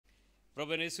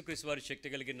ప్రభువైన యేసుక్రీస్తు వారి శక్తి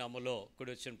కలిగిన నామములో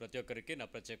కూడి వచ్చిన ప్రతి ఒక్కరికి నా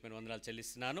ప్రత్యేకమైన వందనాలు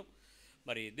చెల్లిస్తున్నాను.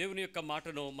 మరి దేవుని యొక్క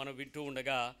మాటను మనం వింటూ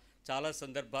ఉండగా చాలా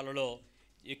సందర్భాలలో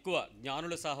ఎక్కువ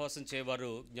జ్ఞానుల సహవాసం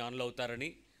చేయవారు జ్ఞానులు అవుతారని,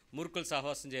 మూర్ఖుల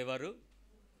సహవాసం చేయవారు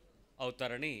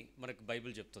అవుతారని మనకు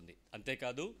బైబిల్ చెప్తుంది.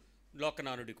 అంతేకాదు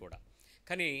లోకనానుడి కూడా.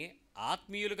 కానీ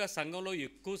ఆత్మీయులుగా సంఘంలో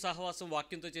ఎక్కువ సహవాసం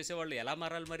వాక్యంతో చేసేవాళ్ళు ఎలా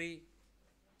మారాలి? మరి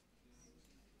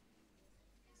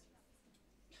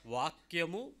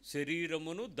వాక్యము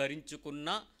శరీరమును ధరించుకున్న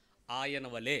ఆయన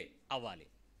వలె అవ్వాలి.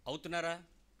 అవుతున్నారా?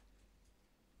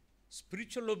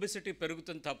 స్పిరిచువల్ ఒబెసిటీ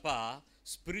పెరుగుతుంది తప్ప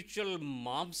స్పిరిచువల్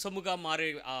మాంసముగా మారే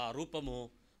ఆ రూపము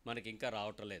మనకి ఇంకా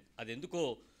రావటం లేదు. అది ఎందుకో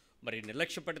మరి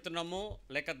నిర్లక్ష్య పెడుతున్నామో,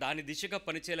 లేక దాని దిశగా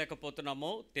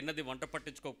పనిచేయలేకపోతున్నామో, తిన్నది వంట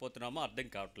పట్టించుకోకపోతున్నామో అర్థం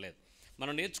కావట్లేదు.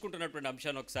 మనం నేర్చుకుంటున్నటువంటి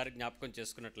అంశాన్ని ఒకసారి జ్ఞాపకం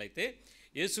చేసుకున్నట్లయితే,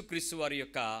 యేసుక్రీస్తు వారి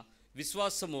యొక్క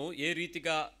విశ్వాసము ఏ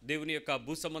రీతిగా దేవుని యొక్క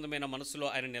భూసంబంధమైన మనసులో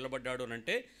ఆయన నిలబడ్డాడు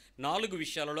అంటే 4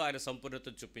 విషయాలలో ఆయన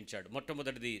సంపూర్ణతను చూపించాడు.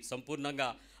 మొట్టమొదటిది సంపూర్ణంగా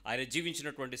ఆయన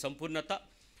జీవించినటువంటి సంపూర్ణత,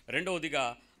 రెండవదిగా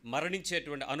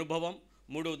మరణించేటువంటి అనుభవం,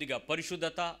 మూడవదిగా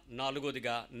పరిశుద్ధత,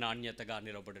 నాలుగవదిగా నాణ్యతగా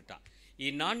నిలబడుట. ఈ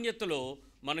నాణ్యతలో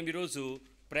మనం ఈరోజు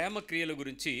ప్రేమ క్రియల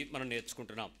గురించి మనం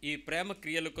నేర్చుకుంటున్నాం. ఈ ప్రేమ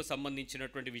క్రియలకు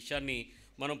సంబంధించినటువంటి విషయాన్ని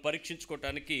మనం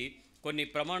పరీక్షించుకోవటానికి కొన్ని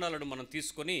ప్రమాణాలను మనం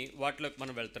తీసుకొని వాటిలోకి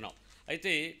మనం వెళ్తున్నాం.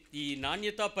 అయితే ఈ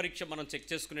నాణ్యతా పరీక్ష మనం చెక్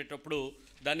చేసుకునేటప్పుడు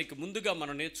దానికి ముందుగా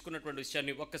మనం నేర్చుకున్నటువంటి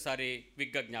విషయాన్ని ఒక్కసారి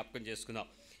క్విక్గా జ్ఞాపకం చేసుకుందాం.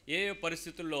 ఏ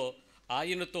పరిస్థితుల్లో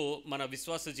ఆయనతో మన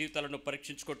విశ్వాస జీవితాలను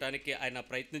పరీక్షించుకోవటానికి ఆయన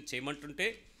ప్రయత్నం చేయమంటుంటే,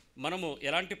 మనము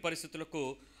ఎలాంటి పరిస్థితులకు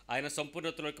ఆయన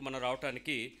సంపూర్ణతలోకి మనం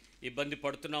రావడానికి ఇబ్బంది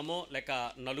పడుతున్నామో లేక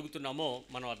నలుగుతున్నామో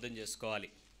మనం అర్థం చేసుకోవాలి.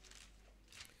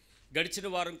 గడిచిన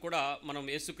వారం కూడా మనం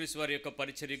యేసుక్రీస్తు వారి యొక్క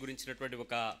పరిచర్య గురించినటువంటి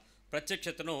ఒక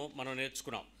ప్రత్యక్షతను మనం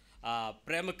నేర్చుకున్నాం. ఆ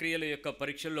ప్రేమ క్రియల యొక్క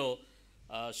పరీక్షల్లో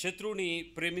శత్రువుని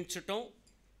ప్రేమించటం,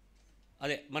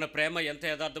 అదే మన ప్రేమ ఎంత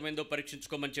యథార్థమైందో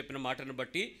పరీక్షించుకోమని చెప్పిన మాటను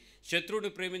బట్టి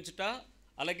శత్రువుని ప్రేమించుట,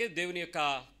 అలాగే దేవుని యొక్క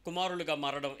కుమారులుగా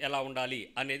మారడం ఎలా ఉండాలి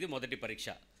అనేది మొదటి పరీక్ష.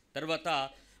 తర్వాత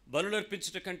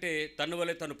బలులర్పించుట కంటే తన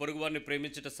వలె తను పొరుగువారిని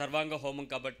ప్రేమించుట సర్వాంగ హోమం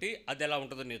కాబట్టి అది ఎలా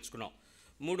ఉంటుందో నేర్చుకున్నాం.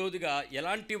 మూడవదిగా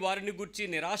ఎలాంటి వారిని గురించి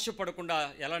నిరాశ పడకుండా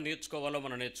ఎలా నేర్చుకోవాలో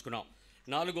మనం నేర్చుకున్నాం.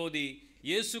 నాలుగవది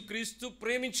యేసుక్రీస్తు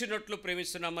ప్రేమించినట్లు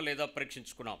ప్రేమిస్తున్నామా లేదా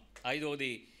పరీక్షించుకున్నాం.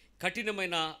 ఐదవది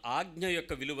కఠినమైన ఆజ్ఞ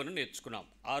యొక్క విలువను నేర్చుకున్నాం.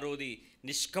 ఆరవది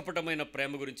నిష్కపటమైన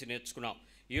ప్రేమ గురించి నేర్చుకున్నాం.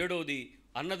 ఏడవది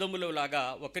అన్నదమ్ములలాగా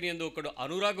ఒకరి యందు ఒకడు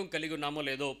అనురాగం కలిగి ఉన్నామో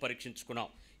లేదో పరీక్షించుకున్నాం.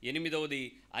 ఎనిమిదవది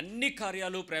అన్ని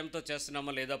కార్యాలు ప్రేమతో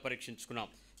చేస్తున్నామా లేదా పరీక్షించుకున్నాం.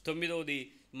 తొమ్మిదవది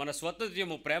మన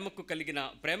స్వతంత్రము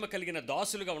ప్రేమ కలిగిన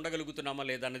దాసులుగా ఉండగలుగుతున్నామా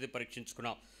లేదా అనేది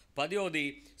పరీక్షించుకున్నాం. పదవది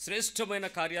శ్రేష్టమైన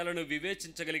కార్యాలను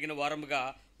వివేచించగలిగిన వారముగా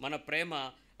మన ప్రేమ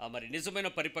మరి నిజమైన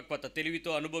పరిపక్వత,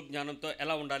 తెలివితో, అనుభవ జ్ఞానంతో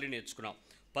ఎలా ఉండాలి నేర్చుకున్నాం.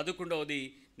 11వది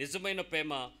నిజమైన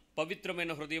ప్రేమ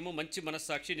పవిత్రమైన హృదయము, మంచి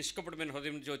మనస్సాక్షి, నిష్కపటమైన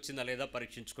హృదయం నుంచి వచ్చిందా లేదా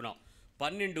పరీక్షించుకున్నాం.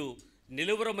 12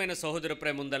 నిలువరమైన సహోదర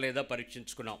ప్రేమ ఉందా లేదా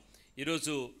పరీక్షించుకున్నాం.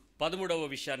 ఈరోజు 13వ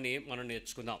విషయాన్ని మనం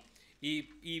నేర్చుకుందాం.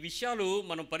 ఈ విషయాలు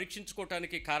మనం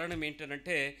పరీక్షించుకోవటానికి కారణం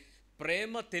ఏంటంటే,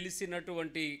 ప్రేమ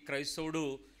తెలిసినటువంటి క్రైస్తవుడు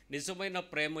నిజమైన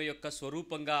ప్రేమ యొక్క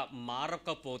స్వరూపంగా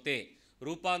మారకపోతే,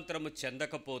 రూపాంతరము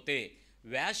చెందకపోతే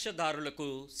వేషధారులకు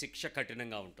శిక్ష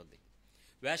కఠినంగా ఉంటుంది.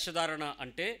 వేషధారణ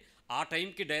అంటే ఆ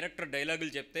టైంకి డైరెక్టర్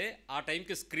డైలాగులు చెప్తే ఆ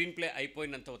టైంకి స్క్రీన్ ప్లే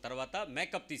అయిపోయినంత తర్వాత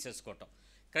మేకప్ తీసేసుకోవటం.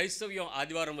 క్రైస్తవ్యం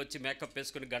ఆదివారం వచ్చి మేకప్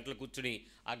వేసుకుని గంటలు కూర్చుని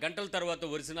ఆ గంటల తర్వాత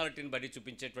ఒరిజినాలిటీని బట్టి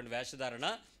చూపించేటువంటి వేషధారణ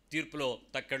తీర్పులో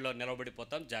తక్కడలో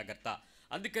నిలబడిపోతాం. జాగ్రత్త.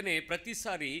 అందుకనే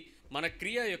ప్రతిసారి మన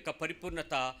క్రియ యొక్క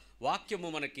పరిపూర్ణత వాక్యము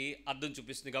మనకి అర్థం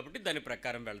చూపిస్తుంది కాబట్టి దాని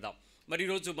ప్రకారం వెళ్దాం. మరి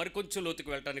ఈరోజు మరికొంచెం లోతుకు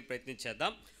వెళ్ళడానికి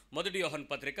ప్రయత్నించేద్దాం. 1 యోహాను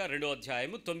పత్రిక 2వ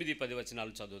అధ్యాయము 9-10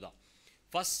 వచనాలు చదువుదాం.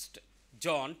 First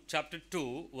John chapter 2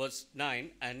 verse 9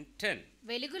 and 10.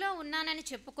 వెలుగులో ఉన్నానని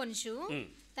చెప్పుకొనుచు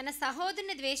తన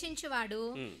సహోదరుని ద్వేషించువాడు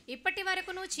ఇప్పటి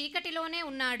వరకును చీకటిలోనే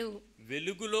ఉన్నాడు.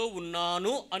 వెలుగులో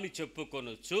ఉన్నాను అని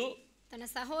చెప్పుకొనుచు తన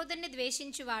సహోదరుని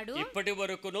ద్వేషించువాడు ఇప్పటి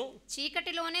వరకును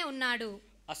చీకటిలోనే ఉన్నాడు.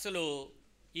 అసలు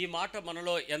ఈ మాట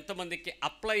మనలో ఎంతమందికి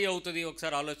అప్లై అవుతుంది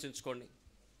ఒకసారి ఆలోచించుకోండి.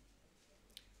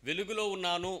 వెలుగులో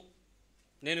ఉన్నాను,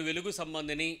 నేను వెలుగు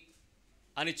సంబంధిని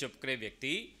అని చెప్పుకునే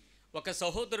వ్యక్తి ఒక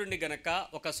సహోదరుని గనక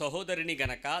ఒక సహోదరిని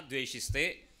గనక ద్వేషిస్తే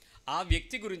ఆ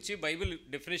వ్యక్తి గురించి బైబిల్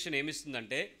డెఫినేషన్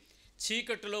ఏమిస్తుందంటే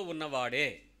చీకటిలో ఉన్నవాడే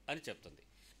అని చెప్తుంది.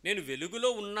 నేను వెలుగులో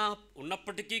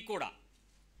ఉన్నప్పటికీ కూడా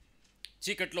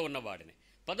చీకటిలో ఉన్నవాడిని.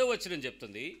 10వ వచనం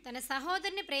చెప్తుంది తన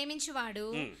సహోదరుని ప్రేమించువాడు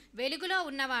వెలుగులో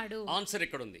ఉన్నవాడు. ఆన్సర్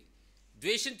ఇక్కడ ఉంది.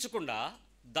 ద్వేషించకుండా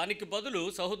దానికి బదులు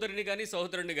సహోదరుని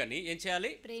కానీ ఏం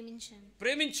చేయాలి?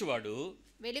 ప్రేమించువాడు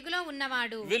వెలుగులో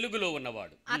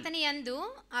ఉన్నవాడు అతని యందు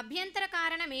అభ్యంతర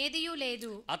కారణం ఏదియూ లేదు.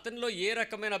 అతనిలో ఏ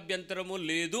రకమైన అభ్యంతరము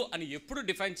లేదు అని ఎప్పుడు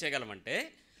డిఫైన్ చేయగలమంటే,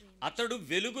 అతడు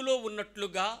వెలుగులో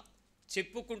ఉన్నట్లుగా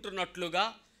చెప్పుకుంటున్నట్లుగా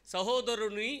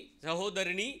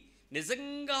సహోదరిని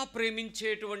నిజంగా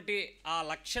ప్రేమించేటువంటి ఆ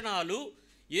లక్షణాలు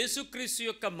యేసుక్రీస్తు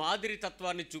యొక్క మాదిరి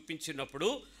తత్వాన్ని చూపించినప్పుడు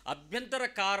అభ్యంతర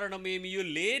కారణమేమీ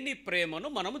లేని ప్రేమను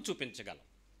మనము చూపించగలం.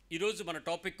 ఈరోజు మన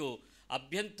టాపిక్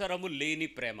అభ్యంతరము లేని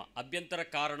ప్రేమ, అభ్యంతర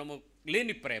కారణము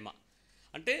లేని ప్రేమ.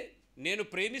 అంటే నేను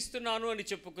ప్రేమిస్తున్నాను అని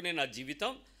చెప్పుకునే నా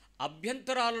జీవితం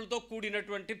అభ్యంతరాలతో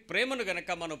కూడినటువంటి ప్రేమను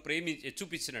గనక మనం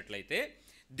చూపించినట్లయితే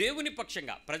దేవుని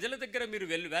పక్షంగా ప్రజల దగ్గర మీరు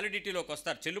వ్యాలిడిటీలోకి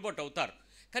వస్తారు, చెల్లుబాటు అవుతారు.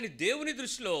 కానీ దేవుని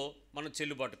దృష్టిలో మనం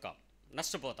చెల్లుబాటు కాం,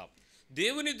 నష్టపోతాం.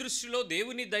 దేవుని దృష్టిలో,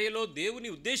 దేవుని దయలో, దేవుని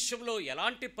ఉద్దేశంలో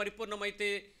ఎలాంటి పరిపూర్ణమైతే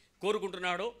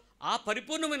కోరుకుంటున్నాడో ఆ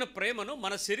పరిపూర్ణమైన ప్రేమను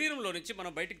మన శరీరంలో నుంచి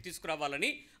మనం బయటికి తీసుకురావాలని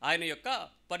ఆయన యొక్క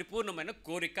పరిపూర్ణమైన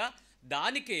కోరిక.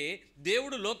 దానికే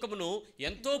దేవుడు లోకమును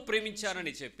ఎంతో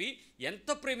ప్రేమించారని చెప్పి, ఎంత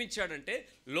ప్రేమించాడంటే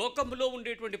లోకములో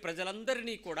ఉండేటువంటి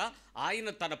ప్రజలందరినీ కూడా ఆయన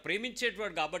తన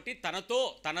ప్రేమించేటువంటి కాబట్టి తనతో,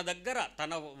 తన దగ్గర,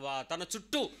 తన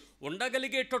చుట్టూ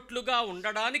ఉండగలిగేటట్లుగా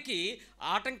ఉండడానికి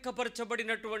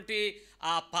ఆటంకపరచబడినటువంటి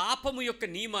ఆ పాపము యొక్క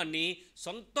నియమాన్ని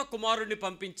సొంత కుమారుడిని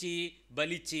పంపించి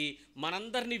బలిచ్చి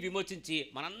మనందరినీ విమోచించి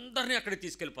మనందరినీ అక్కడికి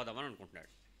తీసుకెళ్ళిపోదామని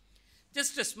అనుకుంటున్నాడు.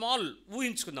 జస్ట్ స్మాల్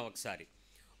ఊహించుకుందాం ఒకసారి.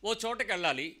 ఓ చోటకి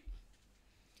వెళ్ళాలి,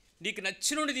 నీకు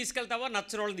నచ్చినోడిని తీసుకెళ్తావా,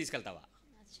 నచ్చినోళ్ళని తీసుకెళ్తావా?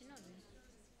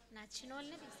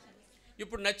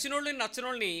 ఇప్పుడు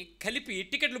నచ్చినోళ్ళని కలిపి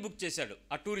టికెట్లు బుక్ చేశాడు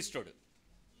ఆ టూరిస్టోడు.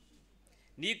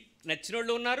 నీకు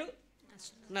నచ్చినోళ్ళు ఉన్నారు,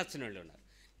 నచ్చినోళ్ళు ఉన్నారు.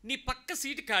 నీ పక్క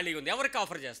సీటు ఖాళీగా ఉంది, ఎవరికి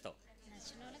ఆఫర్ చేస్తావు?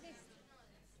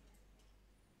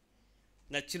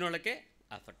 నచ్చినోళ్ళకే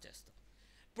ఆఫర్ చేస్తావు.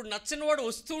 ఇప్పుడు నచ్చినవాడు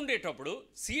వస్తూ ఉండేటప్పుడు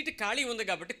సీటు ఖాళీ ఉంది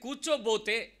కాబట్టి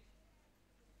కూర్చోబోతే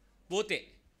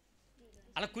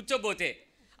అలా కూర్చోబోతే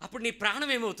అప్పుడు నీ ప్రాణం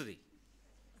ఏమవుతుంది?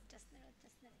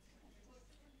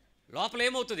 లోపల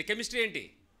ఏమవుతుంది? కెమిస్ట్రీ ఏంటి?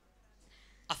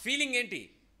 ఆ ఫీలింగ్ ఏంటి?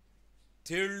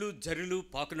 తేళ్ళు జరులు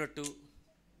పాకునట్టు,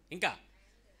 ఇంకా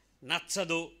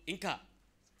నచ్చదు, ఇంకా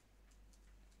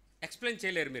ఎక్స్ప్లెయిన్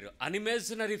చేయలేరు మీరు.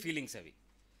 అన్ఇమాజినరీ ఫీలింగ్స్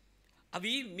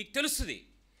అవి మీకు తెలుస్తుంది.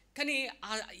 కానీ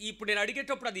ఇప్పుడు నేను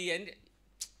అడిగేటప్పుడు అది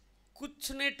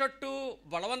కూర్చునేటట్టు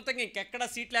బలవంతంగా ఇంకెక్కడ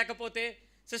సీట్ లేకపోతే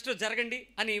సిస్టర్ జరగండి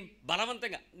అని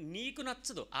బలవంతంగా, నీకు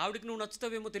నచ్చదు, ఆవిడికి నువ్వు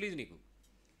నచ్చుతావేమో తెలియదు.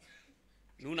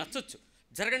 నువ్వు నచ్చొచ్చు,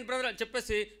 జరగండి బ్రదర్ అని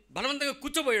చెప్పేసి బలవంతంగా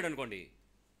కూర్చోబోయాడు అనుకోండి.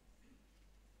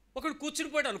 ఒకడు కూర్చుని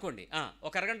పోయాడు అనుకోండి,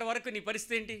 ఒక అరగంట వరకు నీ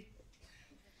పరిస్థితి ఏంటి?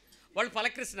 వాళ్ళు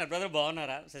పలకరిస్తున్నారు, బ్రదర్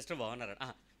బాగున్నారా, సిస్టర్ బాగున్నారా.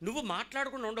 నువ్వు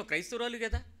మాట్లాడకుండా ఉండవు, క్రైస్తవురాలు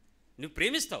కదా. నువ్వు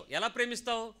ప్రేమిస్తావు. ఎలా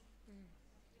ప్రేమిస్తావు?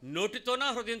 నోటితోనా,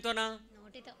 హృదయంతోనా?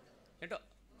 ఏంటో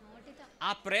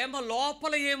ఆ ప్రేమ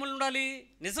లోపల ఏముండాలి?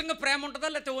 నిజంగా ప్రేమ ఉంటుందా,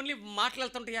 లేకపోతే ఓన్లీ మాటలు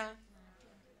వెళ్తుంటాయా?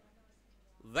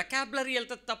 వెకాబులరీ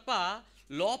వెళ్తుంది తప్ప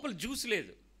లోపల జ్యూస్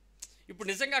లేదు. ఇప్పుడు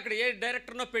నిజంగా అక్కడ ఏ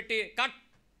డైరెక్టర్నో పెట్టి కట్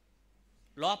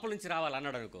లోపల నుంచి రావాలి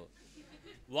అన్నాడు అనుకో,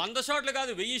 100 షాట్లు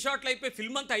కాదు 1000 షాట్లు అయిపోయి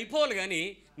ఫిల్మ్ అంతా అయిపోవాలి, కానీ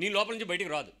నీ లోపల నుంచి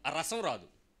బయటికి రాదు, ఆ రసం రాదు.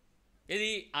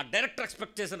 ఇది ఆ డైరెక్టర్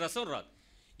ఎక్స్పెక్ట్ చేసిన రసం రాదు.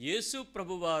 యేసు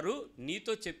ప్రభువారు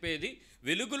నీతో చెప్పేది,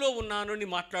 వెలుగులో ఉన్నాను అని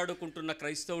మాట్లాడుకుంటున్న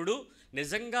క్రైస్తవుడు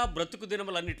నిజంగా బ్రతుకు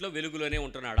దినములన్నింటిలో వెలుగులోనే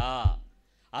ఉంటున్నాడా?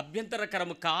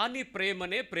 అభ్యంతరకరము కాని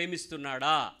ప్రేమనే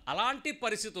ప్రేమిస్తున్నాడా? అలాంటి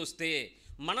పరిస్థితి వస్తే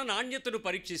మన నాణ్యతను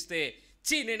పరీక్షిస్తే,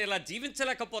 నేను ఇలా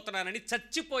జీవించలేకపోతున్నానని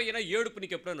చచ్చిపోయిన ఏడుపు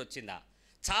నీకు ఎప్పుడైనా వచ్చిందా?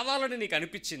 చావాలని నీకు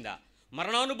అనిపించిందా?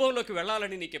 మరణానుభవంలోకి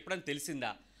వెళ్ళాలని నీకు ఎప్పుడైనా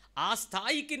తెలిసిందా? ఆ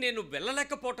స్థాయికి నేను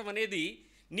వెళ్ళలేకపోవటం అనేది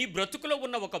నీ బ్రతుకులో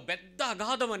ఉన్న ఒక పెద్ద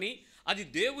అగాధమని, అది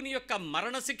దేవుని యొక్క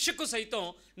మరణ శిక్షకు సైతం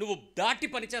నువ్వు దాటి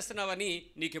పనిచేస్తున్నావని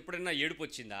నీకు ఎప్పుడైనా ఏడుపు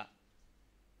వచ్చిందా?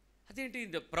 అదేంటి,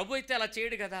 ప్రభు అయితే అలా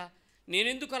చేయడు కదా,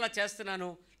 నేనెందుకు అలా చేస్తున్నాను,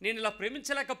 నేను ఇలా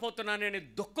ప్రేమించలేకపోతున్నాను అనే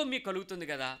దుఃఖం మీకు కలుగుతుంది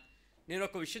కదా. నేను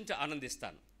ఒక విషయం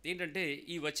ఆనందిస్తాను. ఏంటంటే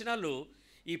ఈ వచనాలు,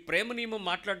 ఈ ప్రేమ నియమం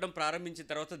మాట్లాడడం ప్రారంభించిన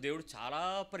తర్వాత దేవుడు చాలా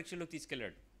పరీక్షల్లోకి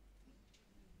తీసుకెళ్ళాడు,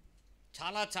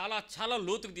 చాలా చాలా చాలా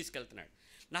లోతుకు తీసుకెళ్తున్నాడు.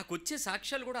 నాకు వచ్చే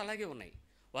సాక్ష్యాలు కూడా అలాగే ఉన్నాయి.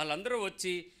 వాళ్ళందరూ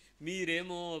వచ్చి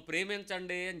మీరేమో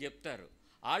ప్రేమించండి అని చెప్తారు,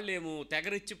 వాళ్ళేమో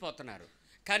తెగరిచ్చిపోతున్నారు.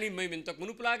 కానీ మేము ఇంతకు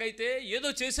మునుపులాగైతే ఏదో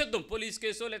చేసేద్దాం, పోలీస్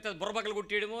కేసో లేకపోతే బుర్రబగలు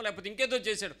కొట్టేయడమో లేకపోతే ఇంకేదో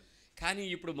చేసాడు. కానీ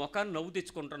ఇప్పుడు ముఖాన్ని నవ్వు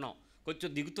తెచ్చుకుంటున్నాం, కొంచెం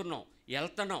దిగుతున్నాం,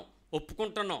 వెళ్తున్నాం,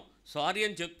 ఒప్పుకుంటున్నాం, సారీ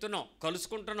అని చెప్తున్నాం,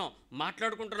 కలుసుకుంటున్నాం,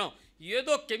 మాట్లాడుకుంటున్నాం,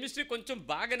 ఏదో కెమిస్ట్రీ కొంచెం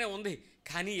బాగానే ఉంది.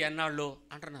 కానీ ఎన్నాళ్ళు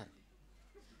అంటున్నారు.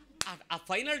 ఆ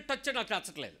ఫైనల్ టచ్ నాకు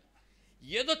నచ్చట్లేదు.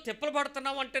 ఏదో తిప్పలు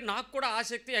పడుతున్నాం అంటే నాకు కూడా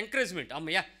ఆసక్తి, ఎంకరేజ్మెంట్.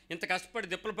 అమ్మయ్య ఇంత కష్టపడి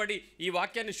తిప్పలు పడి ఈ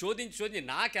వాక్యాన్ని శోధించి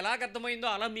నాకు ఎలాగ అర్థమైందో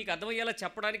అలా మీకు అర్థమయ్యేలా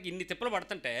చెప్పడానికి ఇన్ని తిప్పలు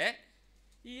పడుతుంటే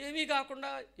ఏమీ కాకుండా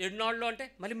ఎన్నాళ్ళు అంటే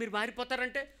మళ్ళీ మీరు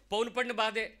మారిపోతారంటే పౌలు పడిన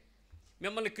బాధే.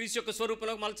 మిమ్మల్ని క్రీస్తు యొక్క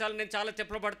స్వరూపంలోకి మలచాలని నేను చాలా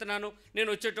తిప్పలు పడుతున్నాను, నేను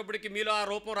వచ్చేటప్పటికి మీలో ఆ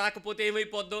రూపం రాకపోతే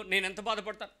ఏమైపోద్దో, నేను ఎంత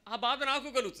బాధపడతాను, ఆ బాధ నాకు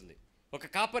కలుగుతుంది ఒక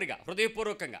కాపరిగా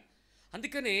హృదయపూర్వకంగా.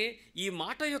 అందుకనే ఈ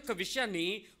మాట యొక్క విషయాన్ని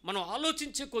మనం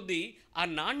ఆలోచించే కొద్దీ ఆ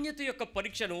నాణ్యత యొక్క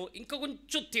పరీక్షను ఇంకా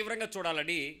కొంచెం తీవ్రంగా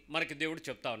చూడాలని మనకి దేవుడు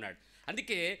చెప్తా ఉన్నాడు.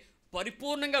 అందుకే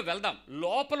పరిపూర్ణంగా వెళ్దాం,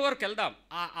 లోపల వరకు వెళ్దాం.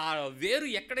 ఆ వేరు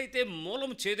ఎక్కడైతే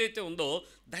మూలం చేదైతే ఉందో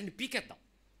దాన్ని పీకేద్దాం.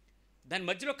 దాని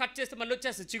మధ్యలో కట్ చేస్తే మళ్ళీ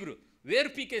వచ్చేస్తుంది చిగురు. వేరు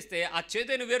పీకేస్తే, ఆ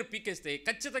చేదైన వేరు పీకేస్తే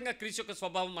ఖచ్చితంగా క్రీస్తు యొక్క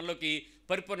స్వభావం మనలోకి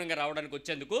పరిపూర్ణంగా రావడానికి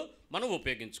వచ్చేందుకు మనం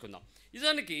ఉపయోగించుకుందాం.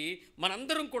 నిజానికి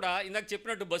మనందరం కూడా ఇందాక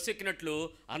చెప్పినట్టు బస్సు ఎక్కినట్లు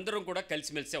అందరం కూడా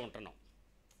కలిసిమెలిసే ఉంటున్నాం,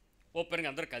 ఓపెన్గా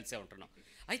అందరూ కలిసే ఉంటున్నాం.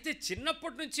 అయితే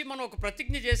చిన్నప్పటి నుంచి మనం ఒక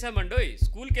ప్రతిజ్ఞ చేశామండి.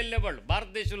 స్కూల్కి వెళ్ళేవాళ్ళు,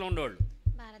 భారతదేశంలో ఉండేవాళ్ళు,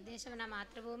 భారతదేశం నా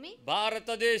మాతృభూమి,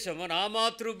 భారతదేశము నా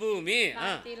మాతృభూమి,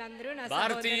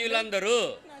 భారతీయులందరూ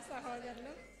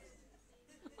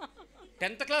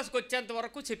 10th క్లాస్కి వచ్చేంత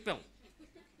వరకు చెప్పాం.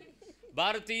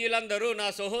 భారతీయులందరూ నా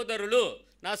సహోదరులు,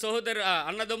 నా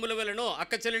అన్నదమ్ముల వలెనో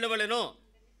అక్క చెల్లెల వలెనో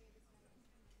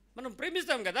మనం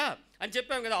ప్రేమిస్తాం కదా అని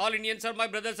చెప్పాం కదా. All Indians are my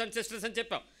brothers and sisters అని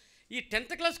చెప్పాం. ఈ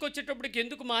 10th క్లాస్కి వచ్చేటప్పటికి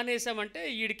ఎందుకు మానేసామంటే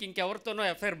వీడికి ఇంకెవరితోనో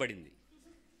ఎఫ్ఐఆర్ పడింది.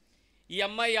 ఈ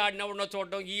అమ్మాయి ఆడినెవడనో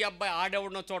చూడడం, ఈ అబ్బాయి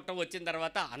ఆడెవడనో చూడటం వచ్చిన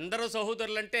తర్వాత అందరూ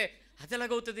సహోదరులు అంటే అది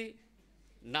ఎలాగవుతుంది?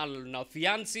 నా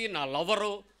ఫియాన్సీ, నా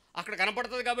లవరు అక్కడ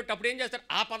కనపడుతుంది కాబట్టి అప్పుడు ఏం చేస్తారు?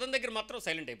 ఆ పదం దగ్గర మాత్రం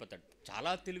సైలెంట్ అయిపోతాడు.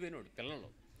 చాలా తెలివైనడు పిల్లలు.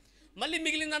 మళ్ళీ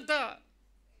మిగిలినంతా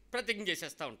ప్రతిజ్ఞ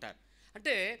చేసేస్తూ ఉంటారు.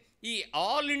 అంటే ఈ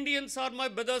all Indians are my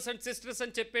brothers and sisters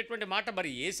అని చెప్పేటువంటి మాట మరి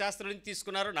ఏ శాస్త్రం నుంచి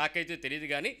తీసుకున్నారో నాకైతే తెలియదు,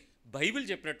 కానీ బైబిల్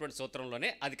చెప్పినటువంటి సూత్రంలోనే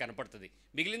అది కనపడుతుంది.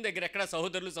 మిగిలిన దగ్గర ఎక్కడ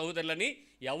సహోదరులని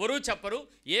ఎవరూ చెప్పరు,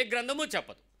 ఏ గ్రంథమూ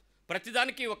చెప్పదు.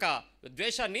 ప్రతిదానికి ఒక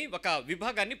ద్వేషాన్ని, ఒక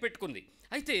విభాగాన్ని పెట్టుకుంది.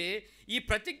 అయితే ఈ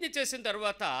ప్రతిజ్ఞ చేసిన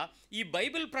తర్వాత ఈ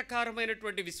బైబిల్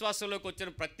ప్రకారమైనటువంటి విశ్వాసంలోకి వచ్చిన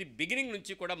ప్రతి బిగినింగ్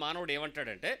నుంచి కూడా మానవుడు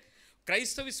ఏమంటాడంటే,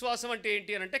 క్రైస్తవ విశ్వాసం అంటే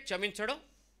ఏంటి అని అంటే క్షమించడం,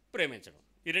 ప్రేమించడం.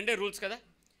 ఈ రెండే రూల్స్ కదా,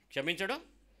 క్షమించడం,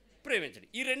 ప్రేమించడం,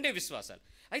 ఈ రెండే విశ్వాసాలు.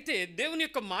 అయితే దేవుని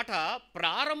యొక్క మాట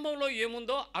ప్రారంభంలో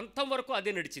ఏముందో అంతం వరకు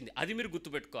అదే నడిచింది. అది మీరు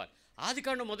గుర్తుపెట్టుకోవాలి.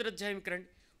 ఆదికాండం 1వ అధ్యాయంకి రండి,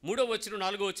 3వ వచనం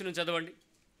 4వ వచనం చదవండి.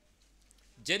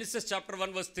 Genesis chapter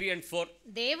 1 verse 3 and 4.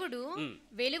 దేవుడు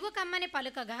వెలుగు కమ్మని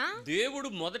పలుకగా, దేవుడు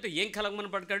మొదట ఏం కలగమని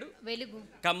పలికాడు? వెలుగు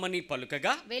కమ్మని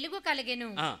పలుకగా వెలుగు కలిగెను.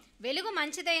 వెలుగు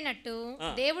మంచిదైనట్టు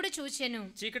దేవుడు చూచెను.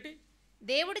 చీకటి,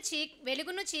 దేవుడు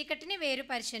వెలుగును చీకటిని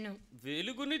వేరుపరిచెను.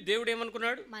 వెలుగుని దేవుడు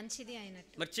ఏమనుకున్నాడు? మంచిది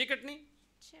అయినట్టు. మరి చీకటిని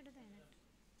చెడుదైనట్టు.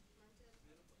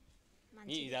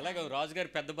 ఇది ఎలాగ రాజుగారి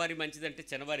పెద్ద భార్య మంచిదంటే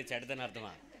చిన్నవారి చెడ్డదని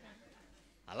అర్థమా?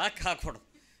 అలా కాకూడదు.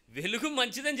 వెలుగు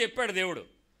మంచిదని చెప్పాడు దేవుడు.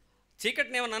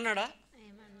 చీకటిని ఏమన్నా అన్నాడా?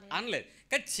 అనలేదు.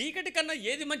 కానీ చీకటి కన్నా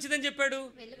ఏది మంచిదని చెప్పాడు?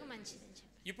 వెలుగు మంచిదని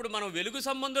చెప్పాడు. ఇప్పుడు మనం వెలుగు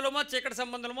సంబంధులమో చీకటి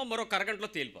సంబంధులమో మరో అరగంటలో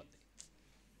తేలిపోద్ది.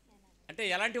 అంటే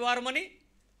ఎలాంటి వారమని,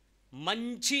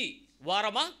 మంచి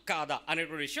వారమా కాదా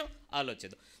అనేటువంటి విషయం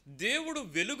ఆలోచిద్దాం. దేవుడు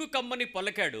వెలుగు కమ్మని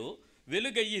పలకాడు,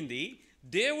 వెలుగయ్యింది.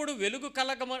 దేవుడు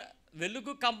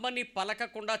వెలుగు కమ్మని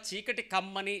పలకకుండా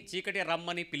చీకటి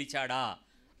రమ్మని పిలిచాడా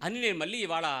అని నేను మళ్ళీ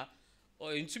ఇవాళ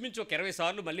ఇంచుమించు ఒక 20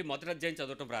 సార్లు మళ్ళీ 1వ అధ్యాయం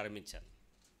చదవటం ప్రారంభించాను.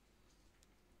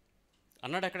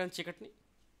 అన్నాడు అక్కడ చీకటిని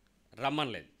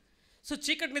రమ్మనలేదు. సో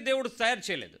చీకటిని దేవుడు తయారు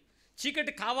చేయలేదు,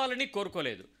 చీకటి కావాలని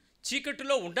కోరుకోలేదు,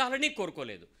 చీకటిలో ఉండాలని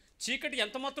కోరుకోలేదు, చీకటి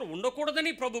ఎంతమాత్రం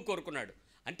ఉండకూడదని ప్రభు కోరుకున్నాడు.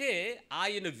 అంటే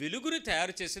ఆయన వెలుగుని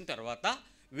తయారు చేసిన తర్వాత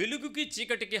వెలుగుకి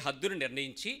చీకటికి హద్దును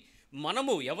నిర్ణయించి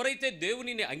మనము ఎవరైతే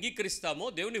దేవునిని అంగీకరిస్తామో,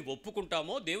 దేవుని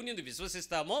ఒప్పుకుంటామో, దేవుని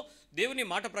విశ్వసిస్తామో, దేవుని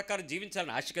మాట ప్రకారం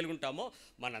జీవించాలని ఆశ కలిగి ఉంటామో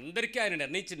మనందరికీ ఆయన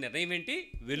నిర్ణయించిన నిర్ణయం ఏంటి?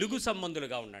 వెలుగు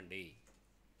సంబంధులుగా ఉండండి,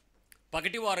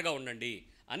 పగటివారుగా ఉండండి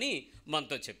అని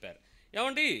మనతో చెప్పారు.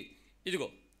 ఏమండి, ఇదిగో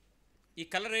ఈ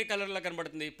కలర్ ఏ కలర్లో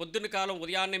కనబడుతుంది? పొద్దున్న కాలం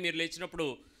ఉదయాన్నే మీరు లేచినప్పుడు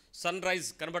సన్ రైజ్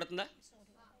కనబడుతుందా?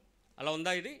 అలా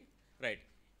ఉందా ఇది? రైట్.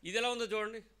 ఇది ఎలా ఉందో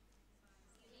చూడండి.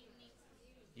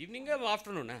 ఈవినింగ్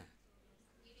ఆఫ్టర్నూనా?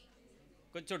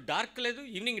 కొంచెం డార్క్ లేదు,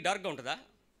 ఈవినింగ్ డార్క్గా ఉంటుందా?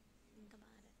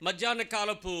 మధ్యాహ్న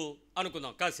కాలపు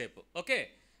అనుకుందాం కాసేపు. Okay,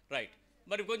 right.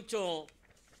 మరి కొంచెం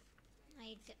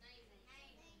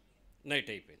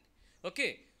నైట్ అయిపోయింది. ఓకే,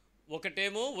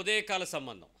 ఒకటేమో ఉదయకాల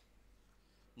సంబంధం,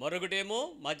 మరొకటేమో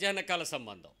మధ్యాహ్న కాల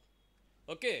సంబంధం.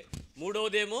 ఓకే,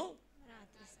 మూడవదేమో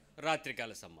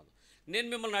రాత్రికాల సంబంధం. నేను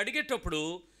మిమ్మల్ని అడిగేటప్పుడు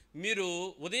మీరు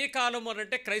ఉదయకాలం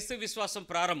అంటే క్రైస్తవ విశ్వాసం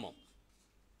ప్రారంభం,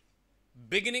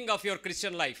 beginning of your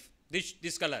Christian life,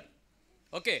 this colour.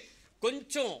 Okay,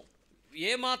 కొంచెం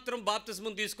ఏమాత్రం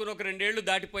బాప్తిస్మం తీసుకుని ఒక 2 ఏళ్ళు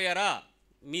దాటిపోయారా,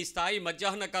 మీ స్థాయి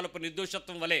మధ్యాహ్న కాలపు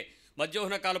నిర్దోషత్వం వలె,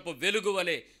 మధ్యాహ్న కాలపు వెలుగు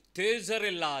వలె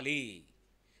తేజరిల్లాలి.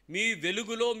 మీ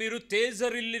వెలుగులో మీరు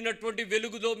తేజరిల్లినటువంటి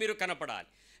వెలుగులో మీరు కనపడాలి.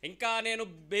 ఇంకా నేను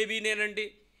బేబీనేనండి,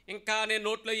 ఇంకా నేను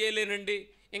నోట్లో వేయలేనండి,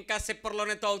 ఇంకా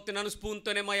సిప్పర్లోనే తాగుతున్నాను,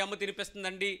 స్పూన్తోనే మా అమ్మ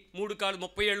తినిపిస్తుందండి, 3 కాళ్ళు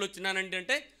 30 ఏళ్ళు వచ్చినానండి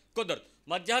అంటే కుదరదు.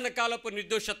 మధ్యాహ్న కాలపు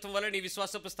నిర్దోషత్వం వల్ల నీ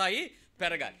విశ్వాసపు స్థాయి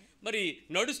పెరగాలి. మరి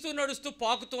నడుస్తూ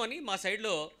పాకుతూ అని మా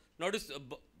సైడ్లో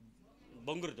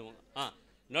బొంగురుతూ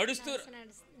నడుస్తూ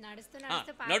నడుస్తూ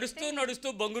నడుస్తూ నడుస్తూ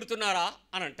బొంగురుతున్నారా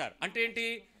అని అంటారు. అంటే ఏంటి?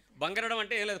 బంగరడం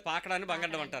అంటే ఏం లేదు, పాకడాన్ని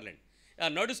బంగరడం అంటారులేండి.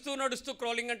 నడుస్తూ నడుస్తూ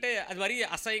క్రోలింగ్ అంటే అది మరీ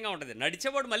అసహ్యంగా ఉంటుంది.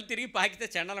 నడిచేవాడు మళ్ళీ తిరిగి పాకితే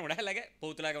చండాలం కూడా అలాగే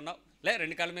పోతులాగా ఉన్నావు, లే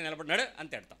 2 కాళ్ళ మీద నిలబడినాడు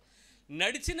అని తిడతాం.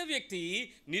 నడిచిన వ్యక్తి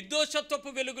నిర్దోషత్వపు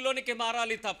వెలుగులోనికి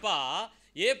మారాలి తప్ప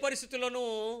ఏ పరిస్థితుల్లోనూ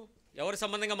ఎవరి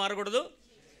సంబంధంగా మారకూడదు,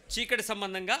 చీకటి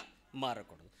సంబంధంగా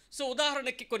మారకూడదు. సో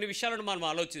ఉదాహరణకి కొన్ని విషయాలను మనం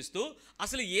ఆలోచిస్తూ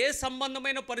అసలు ఏ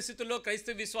సంబంధమైన పరిస్థితుల్లో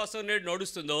క్రైస్తవ విశ్వాసం నేడు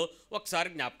నడుస్తుందో ఒకసారి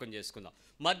జ్ఞాపకం చేసుకుందాం.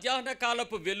 మధ్యాహ్న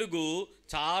కాలపు వెలుగు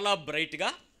చాలా బ్రైట్గా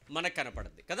మనకు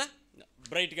కనపడుద్ది కదా,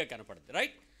 బ్రైట్గా కనపడుద్ది,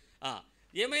 రైట్?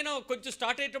 ఏమైనా కొంచెం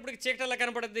స్టార్ట్ అయ్యేటప్పటికి చీకటి ఎలా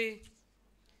కనపడుద్ది?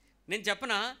 నేను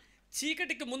చెప్పనా,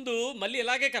 చీకటికి ముందు మళ్ళీ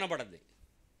ఇలాగే కనపడుద్ది,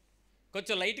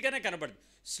 కొంచెం లైట్గానే కనపడుద్ది.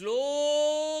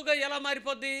 స్లోగా ఎలా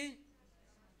మారిపోద్ది?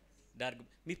 డార్క్.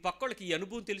 మీ పక్కోళ్ళకి ఈ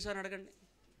అనుభవం తెలుసా అని అడగండి.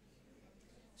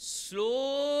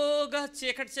 స్లోగా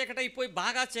చీకటి అయిపోయి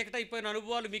బాగా చీకటి అయిపోయిన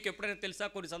అనుభవాలు మీకు ఎప్పుడైనా తెలుసా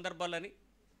కొన్ని సందర్భాలని?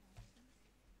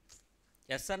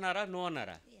 ఎస్ అన్నారా, నో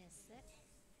అన్నారా?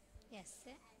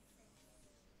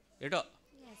 ఏటో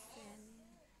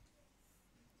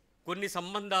కొన్ని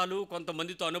సంబంధాలు,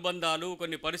 కొంతమందితో అనుబంధాలు,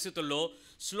 కొన్ని పరిస్థితుల్లో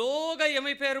స్లోగా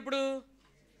ఏమైపోయారు? ఇప్పుడు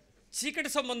చీకటి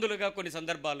సంబంధులుగా కొన్ని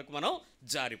సందర్భాలకు మనం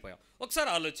జారిపోయాం. ఒకసారి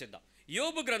ఆలోచిద్దాం.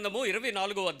 యోబు గ్రంథము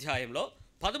 24వ అధ్యాయంలో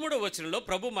 13వ వచనంలో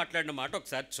ప్రభు మాట్లాడిన మాట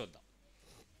ఒకసారి చూద్దాం.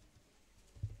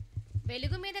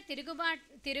 వెలుగు మీద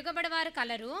తిరుగుబడవారు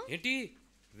కలరు. ఏంటి?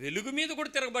 వెలుగు మీద కూడా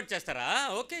తిరగబాటు చేస్తారా?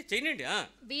 ఓకే, చేయనండి.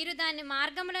 వీరు దాని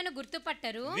మార్గములను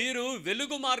గుర్తుపట్టరు. వీరు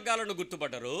వెలుగు మార్గాలను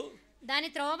గుర్తుపట్టరు, దాని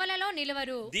త్రోవలలో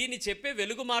నిలవరు. దీన్ని చెప్పే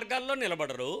వెలుగు మార్గాల్లో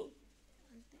నిలబడరు,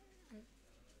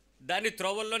 దాని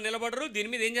త్రోవల్లో నిలబడరు. దీని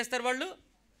మీద ఏం చేస్తారు? వాళ్ళు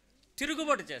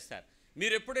తిరుగుబాటు చేస్తారు.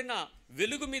 మీరు ఎప్పుడైనా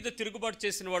వెలుగు మీద తిరుగుబాటు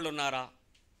చేసిన వాళ్ళు ఉన్నారా?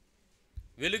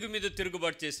 వెలుగు మీద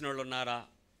తిరుగుబాటు చేసిన వాళ్ళు ఉన్నారా?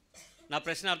 నా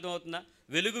ప్రశ్న అర్థమవుతుందా?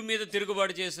 వెలుగు మీద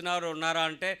తిరుగుబాటు చేసినారు ఉన్నారా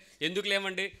అంటే ఎందుకు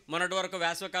లేమండి, మొన్నటి వరకు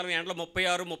వేసవికాలం ఎండలో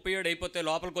 36, 37 అయిపోతే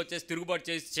లోపలికి వచ్చేసి తిరుగుబాటు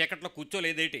చేసి చీకట్లో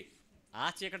కూర్చోలేదేటి? ఆ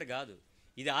చీకటి కాదు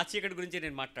ఇది. ఆ చీకటి గురించి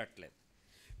నేను మాట్లాడట్లేదు.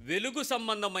 వెలుగు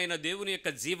సంబంధమైన దేవుని యొక్క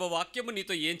జీవవాక్యము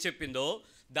నీతో ఏం చెప్పిందో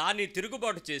దాన్ని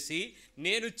తిరుగుబాటు చేసి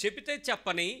నేను చెబితే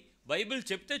చెప్పని, బైబిల్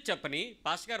చెప్తే చెప్పని,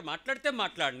 పాస్టర్ గారు మాట్లాడితే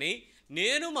మాట్లాడని,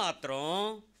 నేను మాత్రం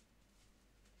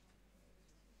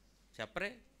చెప్పరే,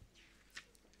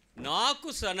 నాకు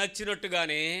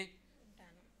నచ్చినట్టుగానే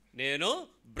నేను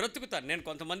బ్రతుకుతాను. నేను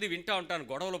కొంతమంది వింటూ ఉంటాను,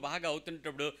 గొడవలు బాగా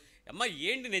అవుతుంటప్పుడు, అమ్మ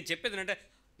ఏంటి నేను చెప్పేది అంటే,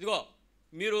 ఇదిగో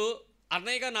మీరు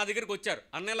అన్నయ్యగా నా దగ్గరికి వచ్చారు,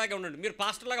 అన్నయ్యలాగా ఉండండి, మీరు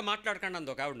పాస్టర్లాగా మాట్లాడకండి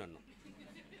అంది ఒక ఆవిడ.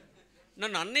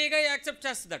 నన్ను అన్నయ్యగా యాక్సెప్ట్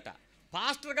చేస్తుందట,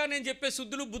 పాస్టర్గా నేను చెప్పే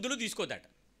శుద్ధులు బుద్ధులు తీసుకోదట.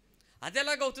 అది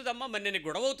ఎలాగవుతుందమ్మా? మరి నేను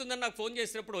గొడవ అవుతుందని నాకు ఫోన్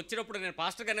చేసినప్పుడు వచ్చినప్పుడు నేను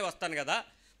పాస్టర్గానే వస్తాను కదా,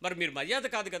 మరి మీరు మర్యాద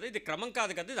కాదు కదా, ఇది క్రమం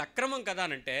కాదు కదా, ఇది అక్రమం కదా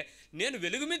అని అంటే నేను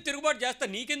వెలుగు మీద తిరుగుబాటు చేస్తా,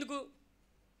 నీకెందుకు?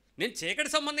 నేను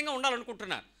చీకటి సంబంధంగా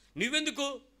ఉండాలనుకుంటున్నా, నువ్వెందుకు?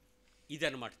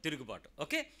 ఇదన్నమాట తిరుగుబాటు.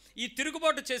 ఓకే, ఈ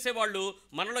తిరుగుబాటు చేసేవాళ్ళు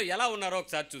మనలో ఎలా ఉన్నారో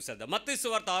ఒకసారి చూసేద్దాం. మత్తయి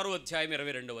సువార్త 6వ అధ్యాయం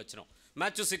 22వ వచనం,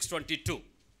 మాథ్యూ 6:22.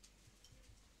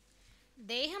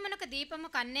 దేహమునకు దీపము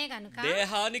కన్నే గనుక,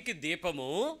 దేహానికి దీపము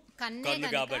కన్ను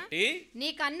కాబట్టి నీ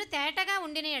కన్ను తేటగా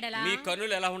ఉండిన ఎడల, మీ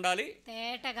కన్నులు ఎలా ఉండాలి?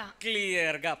 తేటగా,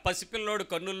 క్లియర్గా. పసిపిల్లోడు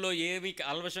కన్నుల్లో ఏమి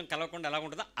అల్వశం కలగకుండా ఎలా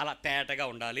ఉంటుందో అలా తేటగా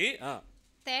ఉండాలి.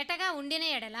 తేటగా ఉండిన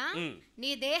ఎడల నీ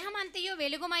దేహం అంతయు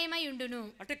వెలుగుమయమై ఉండును.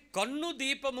 అంటే కన్ను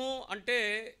దీపము అంటే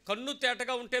కన్ను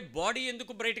తేటగా ఉంటే బాడీ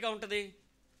ఎందుకు బ్రైట్గా ఉంటుంది?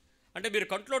 అంటే మీరు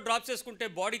కంట్లో డ్రాప్స్ వేసుకుంటే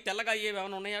బాడీ తెల్లగా అయ్యేవి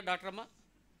ఏమైనా ఉన్నాయా డాక్టర్ అమ్మ?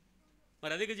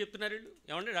 మరి అదేగా చెప్తున్నారు వీళ్ళు.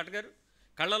 ఏమండి డాక్టర్ గారు,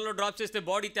 కళ్ళల్లో డ్రాప్స్ వేస్తే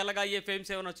బాడీ తెల్లగా అయ్యే ఫేమ్స్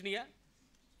ఏమైనా వచ్చినాయా?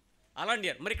 అలాంటి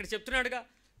మరి ఇక్కడ చెప్తున్నాడుగా,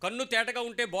 కన్ను తేటగా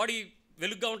ఉంటే బాడీ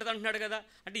వెలుగ్గా ఉంటుంది అంటున్నాడు కదా.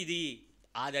 అంటే ఇది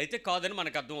అది అయితే కాదని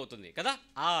మనకు అర్థమవుతుంది కదా.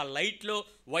 ఆ లైట్లో,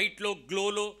 వైట్లో,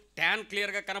 గ్లోలో ట్యాన్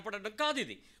క్లియర్గా కనపడడం కాదు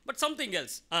ఇది, బట్ సంథింగ్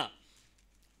ఎల్స్.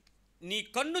 నీ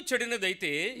కన్ను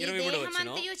చెడినదైతే 23వ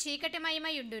వచనం,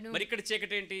 చీకటిమయమై ఉండును. మరి ఇక్కడ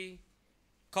చీకటి ఏంటి?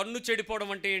 కన్ను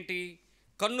చెడిపోవడం అంటే ఏంటి?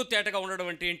 కన్ను తేటగా ఉండడం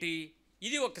అంటే ఏంటి?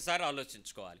 ఇది ఒక్కసారి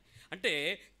ఆలోచించుకోవాలి. అంటే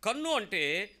కన్ను అంటే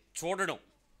చూడడం,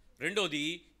 రెండోది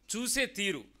చూసే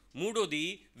తీరు, మూడోది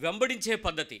వెంబడించే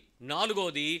పద్ధతి,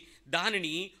 నాలుగోది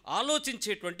దానిని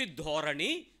ఆలోచించేటువంటి ధోరణి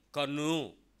కన్ను.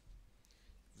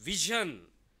 Vision,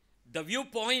 the view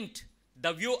point,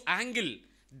 the view angle,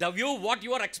 the view what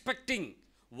you are expecting,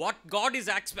 what God is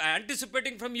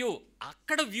anticipating from you,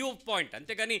 అక్కడ వ్యూ పాయింట్.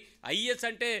 అంతేగాని ఐఎస్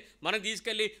అంటే మనం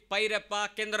తీసుకెళ్ళి పైరెప్ప,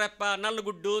 కింద రెప్ప,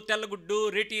 నల్లగుడ్డు, తెల్లగుడ్డు,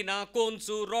 రెటీనా,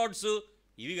 కోన్సు, రాడ్స్,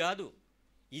 ఇవి కాదు.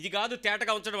 ఇది కాదు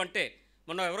తేటగా ఉంచడం అంటే.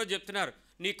 మొన్న ఎవరో చెప్తున్నారు,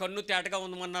 నీ కన్ను తేటగా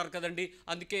ఉందమన్నారు కదండి,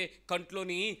 అందుకే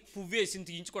కంట్లోని పువ్వు వేసి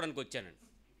తీయించుకోవడానికి వచ్చానండి.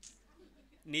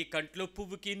 నీ కంట్లో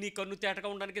పువ్వుకి నీ కన్ను తేటగా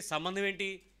ఉండడానికి సంబంధం ఏంటి?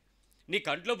 నీ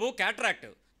కంట్లో పువ్వు క్యాటరాక్ట్,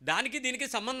 దానికి దీనికి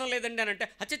సంబంధం లేదండి అని అంటే,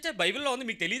 అచ్చచ్చా బైబిల్లో ఉంది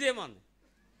మీకు తెలియదేమో అంది.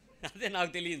 అదే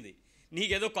నాకు తెలియంది.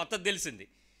 నీకేదో కొత్తది తెలిసింది.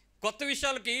 కొత్త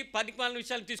విషయాలకి పనికిమాలిన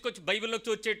విషయాలు తీసుకొచ్చి బైబిల్లోకి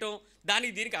వచ్చేయటం,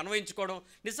 దానికి దీనికి అన్వయించుకోవడం.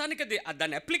 నిజానికి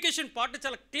దాని అప్లికేషన్ పార్ట్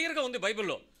చాలా క్లియర్గా ఉంది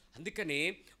బైబిల్లో. అందుకని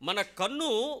మన కన్ను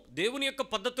దేవుని యొక్క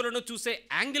పద్ధతులను చూసే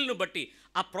యాంగిల్ను బట్టి,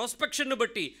 ఆ ప్రాస్పెక్షన్ను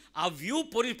బట్టి, ఆ వ్యూ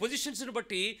పొజిషన్స్ని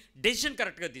బట్టి డెసిషన్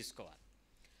కరెక్ట్గా తీసుకోవాలి.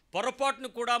 పొరపాటును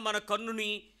కూడా మన కన్నుని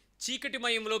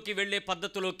చీకటిమయంలోకి వెళ్ళే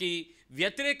పద్ధతిలోకి,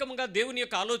 వ్యతిరేకంగా దేవుని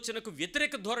యొక్క ఆలోచనకు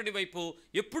వ్యతిరేక ధోరణి వైపు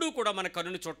ఎప్పుడూ కూడా మన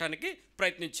కన్నుని చూడటానికి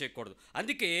ప్రయత్నం చేయకూడదు.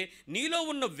 అందుకే నీలో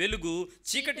ఉన్న వెలుగు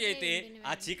చీకటి అయితే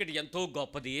ఆ చీకటి ఎంతో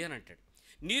గొప్పది అని అంటాడు.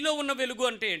 నీలో ఉన్న వెలుగు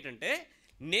అంటే ఏంటంటే,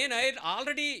 నేను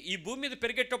ఆల్రెడీ ఈ భూమి మీద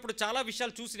పెరిగేటప్పుడు చాలా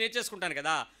విషయాలు చూసి నేర్చేసుకుంటాను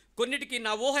కదా. కొన్నిటికి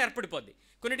నా ఊహ ఏర్పడిపోద్ది,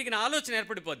 కొన్నిటికి నా ఆలోచన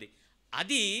ఏర్పడిపోద్ది.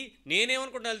 అది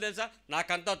నేనేమనుకుంటున్నాను తెలుసా,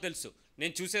 నాకంతా తెలుసు,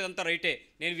 నేను చూసేదంతా రైటే,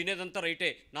 నేను వినేదంతా రైటే,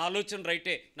 నా ఆలోచన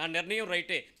రైటే, నా నిర్ణయం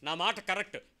రైటే, నా మాట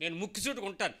కరెక్ట్, నేను ముక్కిసూటుకు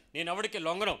ఉంటాను, నేను ఎవరికి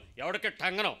లొంగనం, ఎవరికి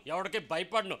టంగనం, ఎవరికి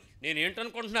భయపడను, నేను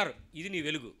ఏంటనుకుంటున్నారు. ఇది నీ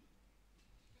వెలుగు.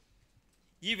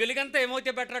 ఈ వెలుగంతా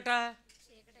ఏమవుతే బెటర్ అట,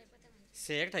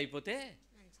 చీకటి అయిపోతే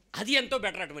అది ఎంతో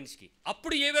బెటర్ అట మనిషికి.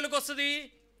 అప్పుడు ఏ వెలుగు వస్తుంది?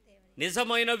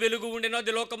 నిజమైన వెలుగు ఉండెనో,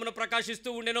 అది లోకమును ప్రకాశిస్తూ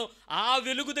ఉండెనో, ఆ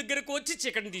వెలుగు దగ్గరకు వచ్చి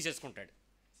చీకటిని తీసేసుకుంటాడు.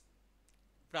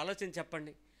 ఇప్పుడు ఆలోచన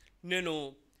చెప్పండి, నేను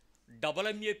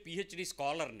MA PhD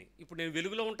స్కాలర్ని, ఇప్పుడు నేను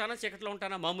వెలుగులో ఉంటానా చీకటిలో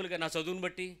ఉంటానా? మామూలుగా నా చదువుని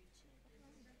బట్టి.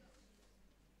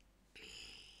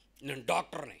 నేను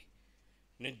డాక్టర్ని,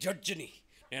 నేను జడ్జిని,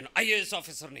 నేను IAS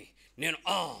ఆఫీసర్ని, నేను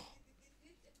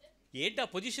ఏంటి ఆ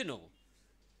పొజిషను?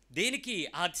 దేనికి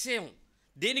ఆ అతిశయం?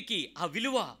 దేనికి ఆ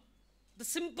విలువ? ద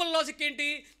సింపుల్ లాజిక్ ఏంటి?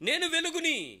 నేను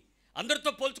వెలుగుని,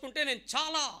 అందరితో పోల్చుకుంటే నేను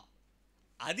చాలా,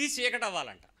 అది చీకటి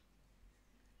అవ్వాలంట.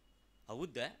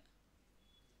 అవుద్దా?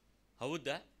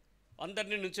 అవుద్దా?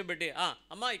 అందరినీ నుంచోబెట్టి,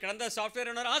 అమ్మా ఇక్కడంతా సాఫ్ట్వేర్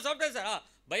ఉన్నారు, సాఫ్ట్వేర్ సార్,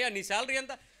 భయ్యా నీ శాలరీ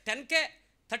ఎంత? 10K,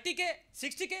 30K,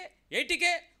 60K, 80K,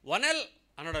 1L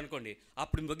అన్నాడు అనుకోండి.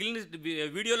 అప్పుడు మిగిలిన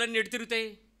వీడియోలన్నీ ఎటు తిరుగుతాయి?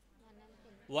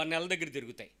 1L దగ్గర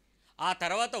తిరుగుతాయి. ఆ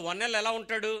తర్వాత 1L ఎలా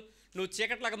ఉంటాడు? నువ్వు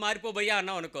చీకట్లాగా మారిపోబయ్యా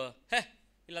అన్నావు అనుకో,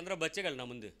 వీళ్ళందరూ బచ్చగలరు నా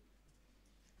ముందు.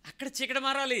 అక్కడ చీకటి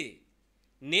మారాలి.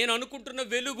 నేను అనుకుంటున్న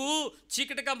వెలుగు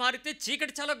చీకటిగా మారితే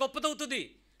చీకటి చాలా గొప్పదవుతుంది.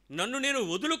 నన్ను నేను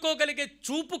వదులుకోగలిగే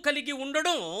చూపు కలిగి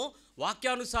ఉండడం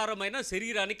వాక్యానుసారమైన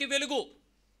శరీరానికి వెలుగు.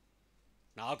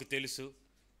 నాకు తెలుసు,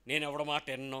 నేను ఎవడో మాట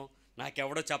ఎన్నో,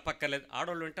 నాకెవడో చెప్పక్కర్లేదు.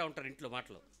 ఆడవాళ్ళు వింటూ ఉంటారు ఇంట్లో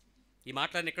మాటలు. ఈ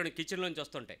మాటలన్నీ ఇక్కడ కిచెన్లోంచి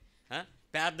వస్తుంటాయి.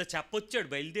 పెద్ద చెప్పొచ్చాడు,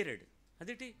 బయలుదేరాడు.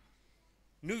 అదేంటి?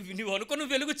 నువ్వు అనుకున్న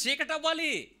వెలుగు చీకటి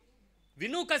అవ్వాలి.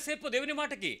 విను కాసేపు దేవుని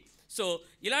మాటకి. సో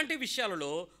ఇలాంటి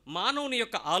విషయాలలో మానవుని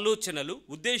యొక్క ఆలోచనలు,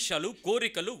 ఉద్దేశాలు,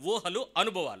 కోరికలు, ఊహలు,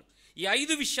 అనుభవాలు, ఈ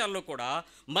 5 విషయాల్లో కూడా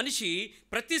మనిషి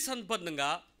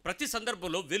ప్రతి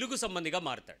సందర్భంలో వెలుగు సంబంధిగా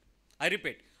మారుతాడు. ఐ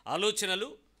రిపీట్, ఆలోచనలు,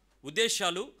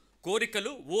 ఉద్దేశాలు,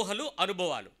 కోరికలు, ఊహలు,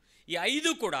 అనుభవాలు, ఈ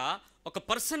 5 కూడా ఒక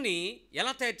పర్సన్ని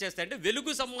ఎలా తయారు చేస్తాయంటే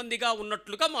వెలుగు సంబంధిగా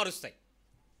ఉన్నట్లుగా మారుస్తాయి.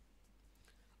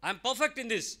 I'm perfect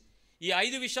in this. ఈ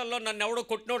 5 విషయాల్లో నన్ను ఎవడో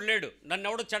కొట్టినోడు లేడు, నన్ను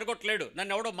ఎవడో చెడగొట్టలేడు,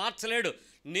 నన్ను ఎవడో మార్చలేడు,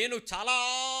 నేను చాలా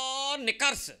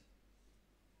నికార్స్.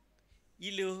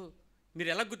 వీళ్ళు మీరు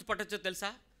ఎలా గుర్తుపట్టచ్చో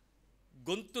తెలుసా?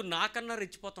 గొంతు నాకన్నా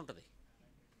రెచ్చిపోతుంటుంది.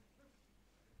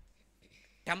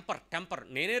 టెంపర్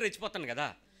నేనే రెచ్చిపోతాను కదా.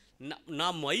 నా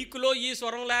మైకులో ఈ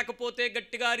స్వరం లేకపోతే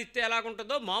గట్టిగా అరిస్తే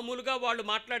ఎలాగుంటుందో మామూలుగా వాళ్ళు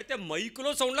మాట్లాడితే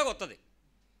మైకులో సౌండ్లాగా వస్తుంది.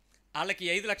 వాళ్ళకి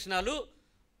 5 లక్షణాలు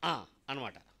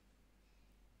అన్నమాట.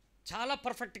 చాలా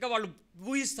పర్ఫెక్ట్గా వాళ్ళు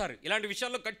ఊహిస్తారు. ఇలాంటి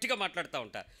విషయాల్లో గట్టిగా మాట్లాడుతూ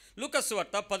ఉంటారు. లూకాసు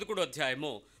సువార్త 11వ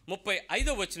అధ్యాయము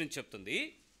 35వ వచనం చెప్తుంది,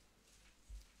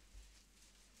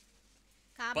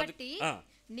 కాబట్టి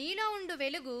నీలో ఉండు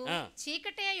వెలుగు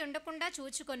చీకటి అయి ఉండకుండా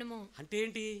చూచుకొనుము. అంటే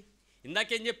ఏంటి?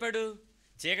 ఇందాకేం చెప్పాడు?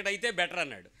 చీకటి అయితే బెటర్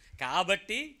అన్నాడు.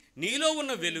 కాబట్టి నీలో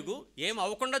ఉన్న వెలుగు ఏం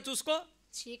అవ్వకుండా చూసుకో.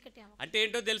 చీకటి అంటే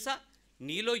ఏంటో తెలుసా?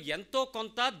 నీలో ఎంతో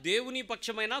కొంత దేవుని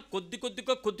పక్షమైన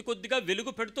కొద్దిగా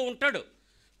వెలుగు పెడుతూ ఉంటాడు.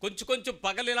 కొంచెం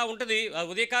పగలు ఇలా ఉంటుంది,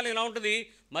 ఉదయకాలం ఇలా ఉంటుంది,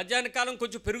 మధ్యాహ్న కాలం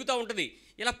కొంచెం పెరుగుతూ ఉంటుంది.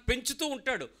 ఇలా పెంచుతూ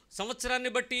ఉంటాడు.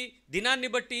 సంవత్సరాన్ని బట్టి, దినాన్ని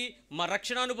బట్టి, మా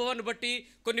రక్షణానుభవాన్ని బట్టి,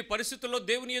 కొన్ని పరిస్థితుల్లో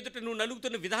దేవుని ఎదుట నువ్వు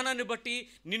నలుగుతున్న విధానాన్ని బట్టి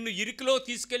నిన్ను ఇరుకులో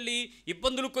తీసుకెళ్ళి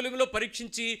ఇబ్బందులు కొలిమిలో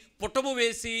పరీక్షించి పుట్టము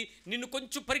వేసి నిన్ను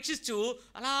కొంచెం పరీక్షిస్తూ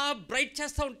అలా బ్రైట్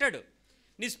చేస్తూ ఉంటాడు.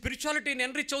 నీ స్పిరిచువాలిటీని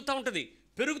ఎన్రిచ్ అవుతూ ఉంటుంది,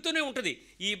 పెరుగుతూనే ఉంటుంది.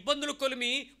 ఈ ఇబ్బందులు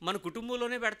కొలిమి మన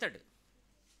కుటుంబంలోనే పెడతాడు.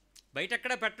 బయట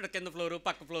ఎక్కడ పెట్టడు. కింద ఫ్లోరు,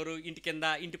 పక్క ఫ్లోరు, ఇంటి కింద,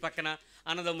 ఇంటి పక్కన,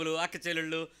 అన్నదమ్ములు, అక్క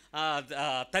చెల్లెళ్ళు,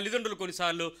 తల్లిదండ్రులు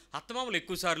కొన్నిసార్లు, అత్తమామలు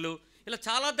ఎక్కువసార్లు, ఇలా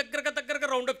చాలా దగ్గరగా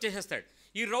రౌండప్ చేసేస్తాడు.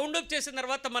 ఈ రౌండప్ చేసిన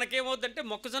తర్వాత మనకేమవుతుందంటే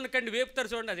మొక్కజొన్న కండి వేపుతారు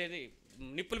చూడండి, అదేది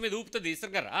నిప్పుల మీద ఊపుతుంది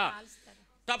ఇసురుగారా,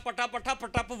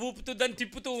 టప ఊపుతూ దాన్ని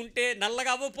తిప్పుతూ ఉంటే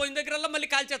నల్లగా అవ్వపోయిన దగ్గరల్లా మళ్ళీ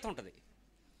కాల్చేస్తూ ఉంటుంది.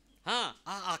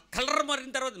 ఆ కలర్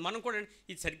మారిన తర్వాత మనం కూడా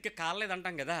ఇది సరిగ్గా కాలలేదు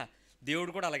అంటాం కదా,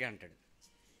 దేవుడు కూడా అలాగే అంటాడు.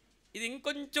 ఇది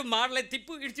ఇంకొంచెం మాడలేదు,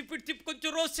 తిప్పు ఇటు తిప్పు ఇటు తిప్పు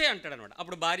కొంచెం రోసే అంటాడు అనమాట.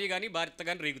 అప్పుడు భార్య కానీ భర్త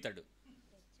కానీ రేగుతాడు,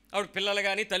 అప్పుడు పిల్లలు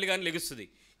కానీ తల్లి కానీ లెగుస్తుంది.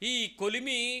 ఈ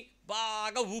కొలిమి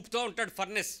బాగా ఊపుతూ ఉంటాడు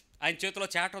ఫర్నెస్, ఆయన చేతిలో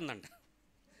చేట ఉందంట,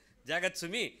 జాగ్రత్త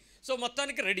సుమి. సో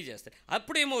మొత్తానికి రెడీ చేస్తాడు.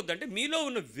 అప్పుడు ఏమవుతుందంటే మీలో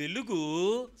ఉన్న వెలుగు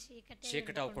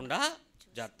చీకటి అవ్వకుండా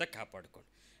జాగ్రత్త కాపాడుకోండి.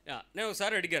 నేను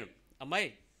ఒకసారి అడిగాను, అమ్మాయి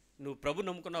నువ్వు ప్రభు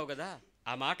నమ్ముకున్నావు కదా,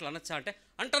 ఆ మాటలు అనొచ్చా అంటే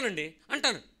అంటానండి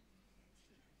అంటాను.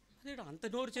 అదే అంత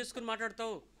నోరు చేసుకుని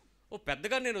మాట్లాడతావు, ఓ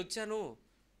పెద్దగా నేను వచ్చాను,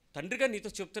 తండ్రిగా నీతో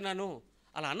చెప్తున్నాను,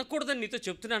 అలా అనకూడదని నీతో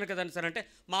చెప్తున్నాను కదా అని సార్ అంటే,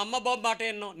 మా అమ్మ బాబు మాట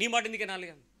ఎన్నో నీ మాట ఎందుకు వినాలి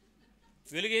అని.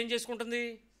 వెలుగు ఏం చేసుకుంటుంది?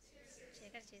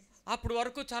 అప్పుడు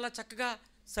వరకు చాలా చక్కగా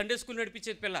సండే స్కూల్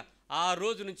నడిపించేది పిల్ల, ఆ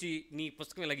రోజు నుంచి నీ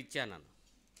పుస్తకం ఇలాగిచ్చాను.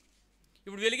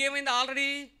 ఇప్పుడు వెలుగు ఏమైంది? ఆల్రెడీ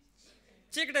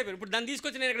చీకటి అయిపోయింది. ఇప్పుడు దాన్ని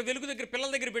తీసుకొచ్చి నేను ఇక్కడ వెలుగు దగ్గర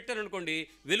పిల్లల దగ్గర పెట్టాను అనుకోండి,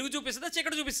 వెలుగు చూపిస్తుందా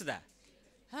చీకటి చూపిస్తుందా?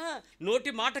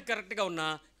 నోటి మాట కరెక్ట్గా ఉన్న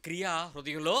క్రియ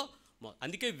హృదయంలో.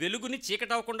 అందుకే వెలుగుని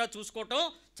చీకటి అవ్వకుండా చూసుకోవటం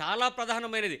చాలా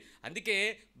ప్రధానమైనది. అందుకే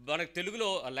మనకు తెలుగులో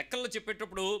లెక్కల్లో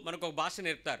చెప్పేటప్పుడు మనకు ఒక భాష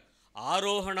నేర్పుతారు.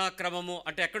 ఆరోహణ క్రమము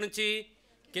అంటే ఎక్కడి నుంచి?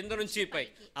 కింద నుంచి పై.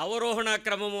 అవరోహణ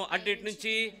క్రమము అంటే ఇటు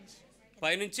నుంచి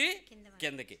పైనుంచి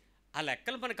కిందకి. ఆ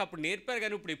లెక్కలు మనకు అప్పుడు నేర్పారు,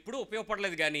 కానీ ఇప్పుడు ఎప్పుడూ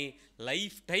ఉపయోగపడలేదు. కానీ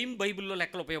లైఫ్ టైం బైబిల్లో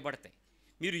లెక్కలు ఉపయోగపడతాయి.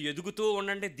 మీరు ఎదుగుతూ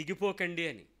ఉండండి, దిగిపోకండి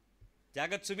అని.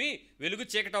 జాగ్రత్త సుమి, వెలుగు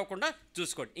చీకటి అవ్వకుండా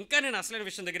చూసుకోండి. ఇంకా నేను అసలైన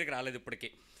విషయం దగ్గరికి రాలేదు. ఇప్పటికీ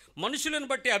మనుషులను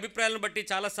బట్టి, అభిప్రాయాలను బట్టి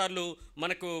చాలాసార్లు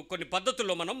మనకు కొన్ని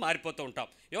పద్ధతుల్లో మనం మారిపోతూ ఉంటాం.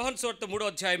 యోహాను సువార్త 3వ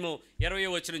అధ్యాయము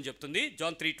 20వ వచనం చెప్తుంది,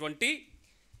 John 3:20,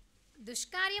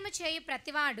 దుష్కార్యము చేయు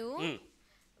ప్రతివాడు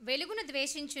వెలుగును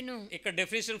ద్వేషించును. ఇక్కడ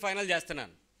డెఫినేషన్ ఫైనల్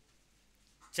చేస్తున్నాను.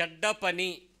 చెడ్డ పని,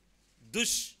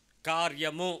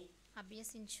 దుష్కార్యము,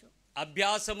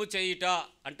 అభ్యాసము చేయుట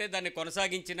అంటే దాన్ని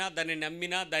కొనసాగించినా, దాన్ని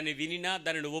నమ్మినా, దాన్ని వినినా,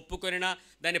 దానిని ఒప్పుకొనినా,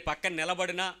 దాన్ని పక్కన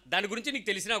నిలబడినా, దాని గురించి నీకు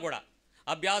తెలిసినా కూడా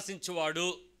అభ్యాసించువాడు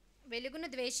వెలుగును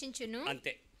ద్వేషించును.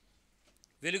 అంతే.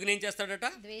 వెలుగును ఏం చేస్తాడట?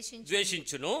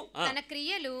 ద్వేషించును. తన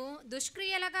క్రియలు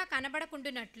దుష్క్రియలుగా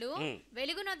కనబడకుండునట్లు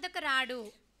వెలుగునొద్దకు రాడు.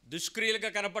 దుష్క్రియలుగా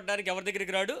కనపడడానికి ఎవరి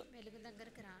దగ్గరికి రాడు? వెలుగు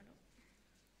దగ్గరికి రాడు.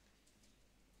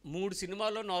 3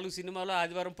 సినిమాలో 4 సినిమాలో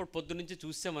ఆదివారం పొద్దు నుంచి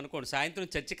చూసామనుకోండి, సాయంత్రం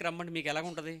చర్చికి రమ్మంటే మీకు ఎలాగ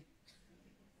ఉంటుంది?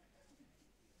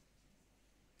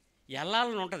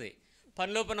 వెళ్ళాలని ఉంటుంది.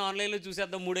 పనిలో పని ఆన్లైన్లో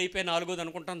చూసేద్దాం, 3 అయిపోయి 4వది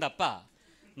అనుకుంటాం తప్ప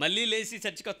మళ్ళీ లేచి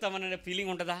చర్చికి వస్తామనే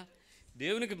ఫీలింగ్ ఉంటుందా?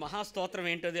 దేవునికి మహాస్తోత్రం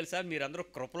ఏంటో తెలుసా? మీరందరూ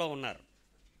కృపలో ఉన్నారు.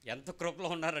 ఎంత కృపలో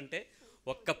ఉన్నారంటే,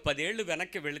 ఒక్క 10 ఏళ్ళు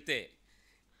వెనక్కి వెళితే,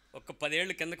 ఒక 10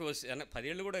 ఏళ్ళు కిందకి వస్తే, 10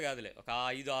 ఏళ్ళు కూడా కాదులే, ఒక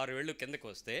 5-6 ఏళ్ళు కిందకి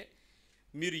వస్తే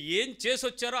మీరు ఏం చేసి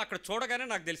వచ్చారో అక్కడ చూడగానే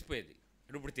నాకు తెలిసిపోయేది.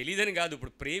 ఇప్పుడు తెలియదని కాదు,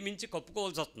 ఇప్పుడు ప్రేమించి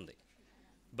కప్పుకోవాల్సి వస్తుంది.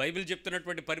 బైబిల్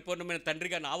చెప్తున్నటువంటి పరిపూర్ణమైన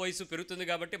తండ్రిగా నా వయసు పెరుగుతుంది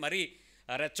కాబట్టి మరీ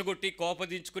రెచ్చగొట్టి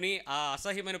కోపదించుకుని ఆ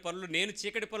అసహ్యమైన పనులు, నేను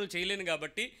చీకటి పనులు చేయలేను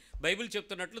కాబట్టి, బైబిల్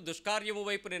చెప్తున్నట్లు దుష్కార్యము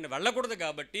వైపు నేను వెళ్ళకూడదు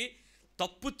కాబట్టి,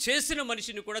 తప్పు చేసిన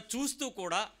మనిషిని కూడా చూస్తూ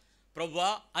కూడా ప్రభువా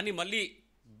అని మళ్ళీ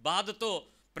బాధతో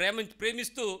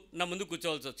ప్రేమిస్తూ నా ముందు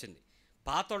కూర్చోవాల్సి వచ్చింది.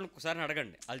 పాత వాళ్ళని ఒకసారి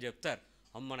అడగండి, వాళ్ళు చెప్తారు,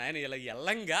 అమ్మ నాయన ఇలా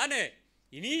వెళ్ళంగానే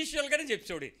ఇనీషియల్గానే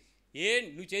చెప్పాడు,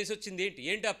 నువ్వు చేసి వచ్చింది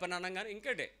ఏంటి ఆ పని అనగానే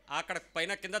ఇంకంటే అక్కడ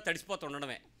పైన కింద తడిసిపోతూ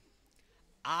ఉండడమే.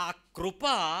 ఆ కృప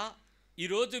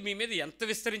ఈరోజు మీ మీద ఎంత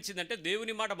విస్తరించిందంటే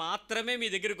దేవుని మాట మాత్రమే మీ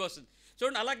దగ్గరికి వస్తుంది.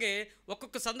 చూడండి, అలాగే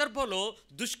ఒక్కొక్క సందర్భంలో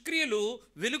దుష్క్రియలు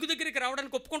వెలుగు దగ్గరికి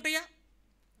రావడానికి ఒప్పుకుంటాయా?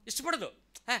 ఇష్టపడదు.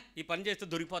 ఈ పని చేస్తే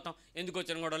దొరికిపోతాం, ఎందుకు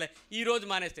వచ్చిన గొడవలే, ఈరోజు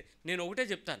మానేస్తే. నేను ఒకటే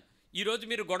చెప్తాను, ఈరోజు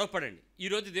మీరు గొడవ పడండి,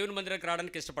 ఈరోజు దేవుని మందిరానికి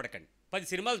రావడానికి ఇష్టపడకండి, 10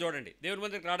 సినిమాలు చూడండి, దేవుని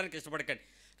మందిరానికి రావడానికి ఇష్టపడకండి.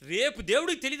 రేపు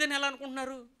దేవుడికి తెలియదని ఎలా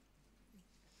అనుకుంటున్నారు?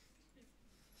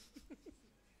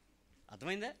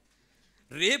 అర్థమైందా?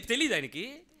 రేపు తెలియదు ఆయనకి,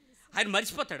 ఆయన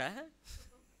మర్చిపోతాడా?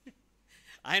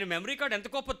 ఆయన మెమరీ కార్డ్ ఎంత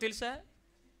గొప్పది తెలుసా?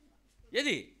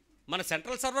 ఏది మన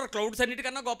సెంట్రల్ సర్వర్ క్లౌడ్స్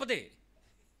అన్నిటికన్నా గొప్పది.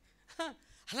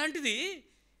 అలాంటిది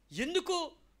ఎందుకు?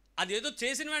 అదేదో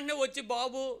చేసిన వెంటనే వచ్చి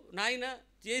బాబు నాయన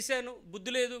చేశాను,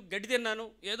 బుద్ధి లేదు, గడ్డి తిన్నాను,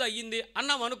 ఏదో అయ్యింది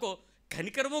అన్నాం అనుకో,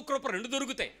 కనికరము కృప 2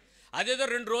 దొరుకుతాయి. అదేదో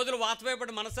 2 రోజులు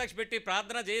వాతమైపడి మనసాక్షి పెట్టి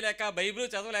ప్రార్థన చేయలేక, బైబిల్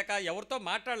చదవలేక, ఎవరితో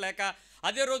మాట్లాడలేక,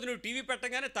 అదే రోజు నువ్వు టీవీ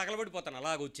పెట్టగానే తగలబడిపోతాను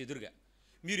అలాగ వచ్చి ఎదురుగా.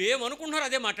 మీరు ఏమనుకుంటున్నారో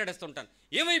అదే మాట్లాడేస్తుంటాను.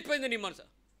 ఏమైపోయింది నీ మనసు?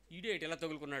 ఈడేటి ఎలా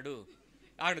తగులుకున్నాడు,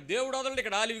 అక్కడ దేవుడు వదలడు,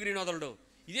 ఇక్కడ ఆలివ్ గ్రీన్ వదలడు,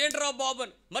 ఇదేంట్రా బాబు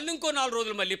అని మళ్ళీ ఇంకో 4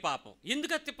 రోజులు మళ్ళీ పాపం.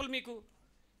 ఎందుకు తిప్పలు మీకు?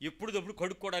 ఎప్పుడప్పుడు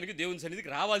కడుక్కోవడానికి దేవుని సన్నిధికి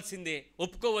రావాల్సిందే,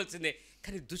 ఒప్పుకోవాల్సిందే.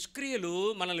 కానీ దుష్క్రియలు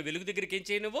మనల్ని వెలుగు దగ్గరికి ఏం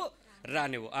చేయనివ్వు,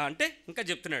 రానివ్వు. అంటే ఇంకా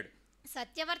చెప్తున్నాడు,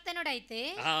 సత్యవర్తనుడైతే,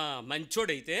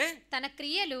 మంచోడైతే తన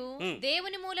క్రియలు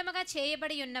దేవుని మూలముగా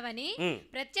చేయబడి ఉన్నవని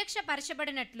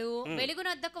ప్రత్యక్షపరచబడినట్లు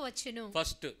వెలుగునొద్దకు వచ్చును.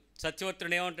 ఫస్ట్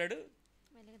సత్యవర్తనుడు ఏమంటాడు?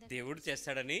 దేవుడు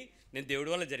చేస్తాడని, నేను దేవుడి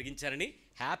వల్ల జరిగించానని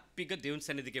హ్యాపీగా దేవుని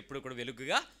సన్నిధికి ఎప్పుడు కూడా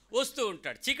వెలుగుగా వస్తూ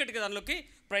ఉంటాడు. చీకటికి దానిలోకి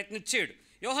ప్రయత్నించాడు.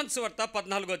 యోహాను సువార్త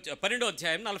 12వ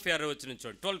అధ్యాయం 46వ వచనం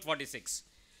చూడండి, 12:46.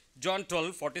 John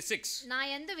 12:46. నా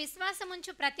యందు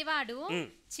విశ్వాసముంచు ప్రతివాడు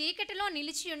చీకటిలో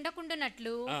నిలిచి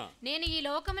ఉండకుండునట్లు నేను ఈ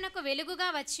లోకమునకు వెలుగుగా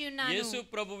వచ్చి ఉన్నాను. యేసు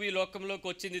ప్రభువు ఈ లోకంలోకి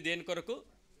వచ్చింది దేని కొరకు?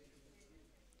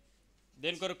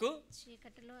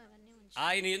 చీకటిలో అవన్నీ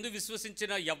ఆయన యందు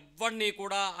విశ్వసించిన ఎవ్వరిని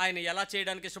కూడా ఆయన ఎలా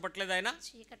చేయడానికి ఇష్టపడలేదు. ఆయన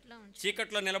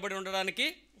చీకట్లో నిలబడి ఉండడానికి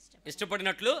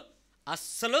ఇష్టపడినట్లు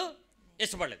అస్సలు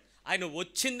ఇష్టపడలేదు. ఆయన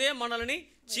వచ్చిందే మనల్ని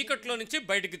చీకట్లో నుంచి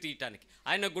బయటకు తీయటానికి,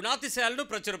 ఆయన గుణాతిశయాలను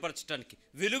ప్రచురపరచడానికి,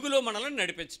 వెలుగులో మనల్ని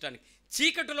నడిపించడానికి.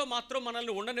 చీకటిలో మాత్రం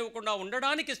మనల్ని ఉండనివ్వకుండా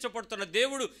ఉండడానికి ఇష్టపడుతున్న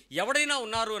దేవుడు ఎవడైనా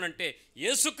ఉన్నారు అని అంటే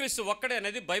యేసుక్రీస్తు ఒక్కడే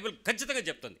అనేది బైబిల్ ఖచ్చితంగా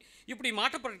చెప్తుంది. ఇప్పుడు ఈ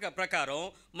మాట ప్రకారం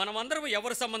మనమందరం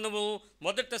ఎవరి సంబంధము?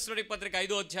 మొదటి తెస్సలోనిక పత్రిక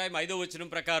 5వ అధ్యాయం 5వ వచనం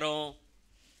ప్రకారం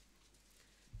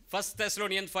 1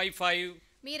 Thessalonians 5:5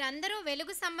 మీరందరూ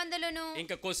వెలుగు సంబంధులను.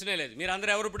 ఇంకా క్వశ్చనే లేదు.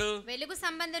 మీరందరూ ఎవరు ఇప్పుడు? వెలుగు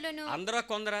సంబంధులను. అందరూ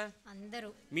కొందరా? అందరూ.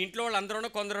 మీ ఇంట్లో వాళ్ళు అందరూనా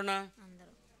కొందరునా?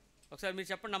 అందరూ. ఒకసారి మీరు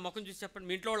చెప్పండి, నా ముఖం చూసి చెప్పండి.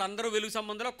 మీ ఇంట్లో వాళ్ళు అందరూ వెలుగు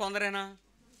సంబంధులా కొందరేనా?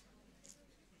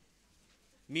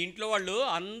 మీ ఇంట్లో వాళ్ళు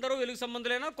అందరూ వెలుగు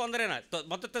సంబంధులేనా కొందరేనా?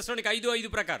 మొదటి తెస్సలోనిక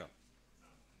 5:5 ప్రకారం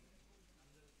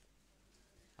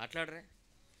మాట్లాడరే.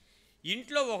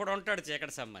 ఇంట్లో ఒకడు ఉంటాడు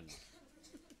చీకటి సంబంధి.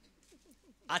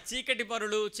 ఆ చీకటి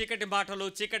పనులు, చీకటి మాటలు,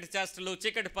 చీకటి చేష్టలు,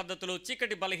 చీకటి పద్ధతులు,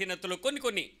 చీకటి బలహీనతలు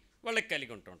కొన్ని వాళ్ళకి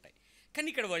కలిగి ఉంటుంటాయి. కానీ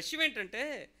ఇక్కడ విషయం ఏంటంటే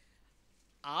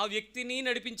ఆ వ్యక్తిని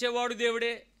నడిపించేవాడు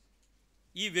దేవుడే.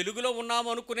 ఈ వెలుగులో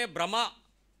ఉన్నామనుకునే భ్రమ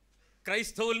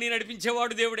క్రైస్తవుల్ని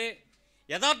నడిపించేవాడు దేవుడే.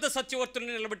 యథార్థ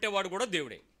సత్యవర్తుల్ని నిలబెట్టేవాడు కూడా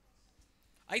దేవుడే.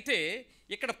 అయితే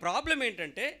ఇక్కడ ప్రాబ్లం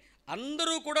ఏంటంటే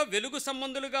అందరూ కూడా వెలుగు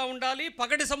సంబంధులుగా ఉండాలి,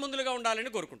 పగటి సంబంధులుగా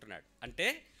ఉండాలని కోరుకుంటున్నాడు. అంటే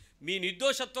మీ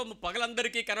నిర్దోషత్వం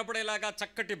పగలందరికీ కనపడేలాగా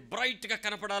చక్కటి బ్రైట్గా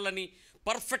కనపడాలని,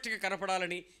 పర్ఫెక్ట్గా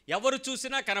కనపడాలని, ఎవరు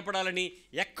చూసినా కనపడాలని,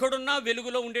 ఎక్కడున్నా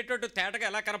వెలుగులో ఉండేటట్టు తేటగా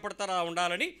ఎలా కనపడతారో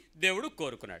ఉండాలని దేవుడు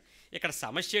కోరుకున్నాడు. ఇక్కడ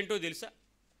సమస్య ఏంటో తెలుసా?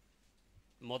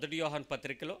 మొదటి యోహాను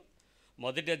పత్రికలో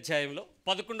 1వ అధ్యాయంలో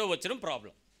 11వ వచనం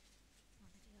ప్రాబ్లం.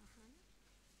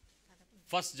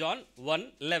 1 John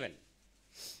 1:11.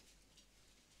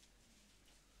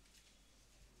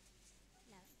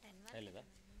 లేదా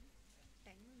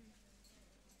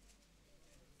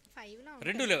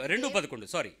 2:11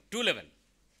 సారీ 2:11.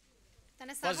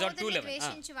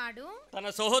 తన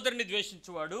సహోదరుని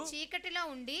ద్వేషించువాడు చీకటిలో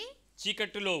ఉండి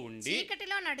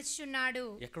చీకటిలో నడుచున్నాడు.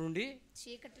 ఎక్కడుండి?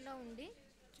 చీకటిలో ఉండి.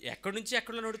 ఎక్కడి నుంచి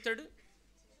ఎక్కడో నడుస్తాడు?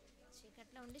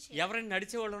 చీకటిలో ఉండి. ఎవరైనా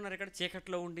నడిచేవాళ్ళు ఉన్నారు ఇక్కడ?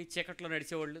 చీకట్లో ఉండి చీకట్లో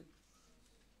నడిచేవాళ్ళు.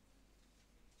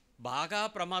 బాగా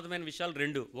ప్రమాదమైన విషయాలు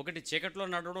 2. ఒకటి చీకట్లో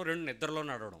నడవడం, 2 నిద్రలో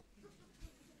నడవడం.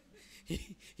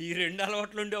 ఈ 2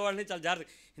 అలవాట్లు ఉండేవాళ్ళని చాలా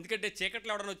జాగ్రత్త. ఎందుకంటే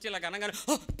చీకట్లో ఎవడని వచ్చి ఇలా అనగానే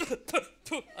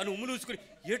అని ఉమ్ములు ఊసుకుని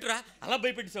ఏటురా అలా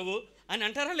భయపెట్టిసావు అని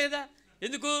అంటారా లేదా?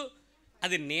 ఎందుకు?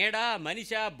 అది నీడ,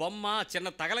 మనిష, బొమ్మ చిన్న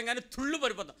తగలంగానే తుళ్ళు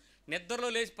పడిపోతాం. నిద్రలో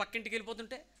లేచి పక్కింటికి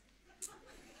వెళ్ళిపోతుంటే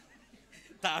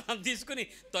తాళం తీసుకుని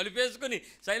తలుపేసుకుని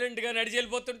సైలెంట్గా నడిచి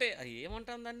వెళ్ళిపోతుంటే అది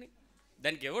ఏమంటాం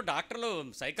దానికి ఏవో డాక్టర్లు,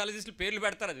 సైకాలజిస్టులు పేర్లు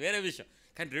పెడతారు, అది వేరే విషయం.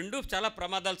 కానీ 2 చాలా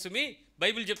ప్రమాదాలు సుమి.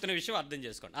 బైబిల్ చెప్తున్న విషయం అర్థం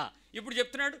చేసుకోండి. ఇప్పుడు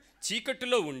చెప్తున్నాడు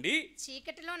చీకటిలో ఉండి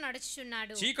చీకటిలో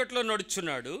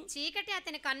నడుచుచున్నాడు. చీకటి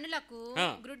అతని కన్నులకు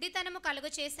గుడ్డితనము కలుగు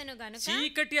చేసెను గనుక.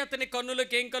 చీకటి అతని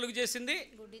కన్నులకు ఏం కలుగు చేసింది?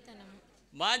 గుడ్డితనము.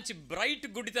 మంచి బ్రైట్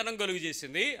గుడ్డితనం కలుగు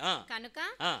చేసింది కనుక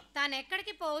తాను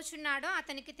ఎక్కడికి పోవచ్చున్నాడో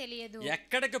అతనికి తెలియదు.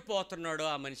 ఎక్కడికి పోతున్నాడో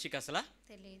ఆ మనిషికి అసలు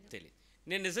తెలియదు.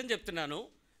 నేను నిజం చెప్తున్నాను,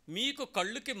 మీకు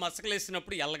కళ్ళుకి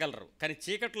మసకలేసినప్పుడు వెళ్ళగలరు, కానీ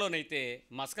చీకట్లోనైతే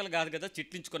మసకలు కాదు కదా,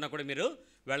 చిట్లించుకున్నా కూడా మీరు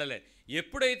వెళ్ళలేరు.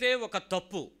 ఎప్పుడైతే ఒక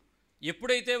తప్పు,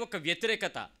 ఎప్పుడైతే ఒక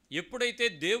వ్యతిరేకత, ఎప్పుడైతే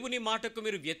దేవుని మాటకు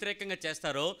మీరు వ్యతిరేకంగా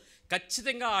చేస్తారో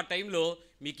ఖచ్చితంగా ఆ టైంలో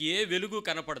మీకు ఏ వెలుగు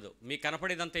కనపడదు. మీకు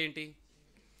కనపడేదంతా ఏంటి?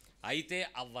 అయితే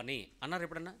అవ్వని అన్నారు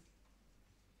ఎప్పుడన్నా?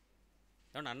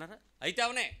 ఏమన్నా అన్నారా? అయితే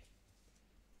అవనే,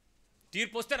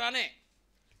 తీర్పు వస్తే రానే,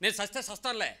 నేను సస్తే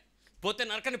సస్తానులే, పోతే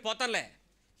నరకని పోతానులే,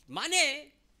 మానే,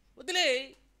 వదిలే,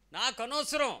 నాకు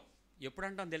అనవసరం ఎప్పుడు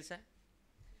అంటాం తెలుసా?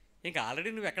 ఇంకా ఆల్రెడీ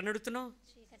నువ్వు ఎక్కడ నడుస్తున్నావు?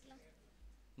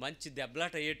 మంచి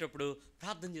దెబ్బలాట అయ్యేటప్పుడు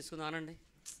ప్రార్థన చేసుకుందాం అనండి.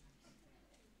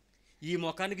 ఈ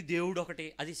ముఖానికి దేవుడు ఒకటి,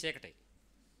 అది చీకటి.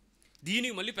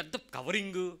 దీనికి మళ్ళీ పెద్ద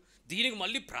కవరింగు, దీనికి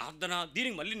మళ్ళీ ప్రార్థన,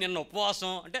 దీనికి మళ్ళీ నిన్న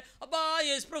ఉపవాసం అంటే అబ్బా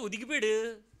యేసుప్రభు ఉదిగిపోయాడు.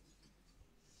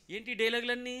 ఏంటి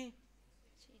డైలాగులన్నీ?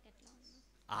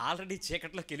 ఆల్రెడీ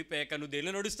చీకట్లోకి వెళ్ళిపోయాక నువ్వు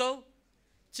దేనిలో నడుస్తావు?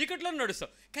 చీకట్లో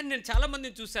నడుస్తావు. కానీ నేను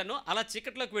చాలామందిని చూశాను, అలా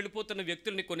చీకట్లోకి వెళ్ళిపోతున్న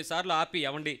వ్యక్తుల్ని కొన్నిసార్లు ఆపి,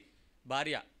 ఏమండి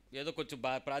భార్య ఏదో కొంచెం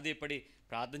ప్రాధేయపడి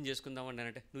ప్రార్థన చేసుకుందామండి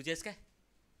అంటే, నువ్వు చేసుకా,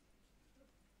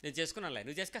 నేను చేసుకున్నానులే,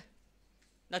 నువ్వు చేసుకా,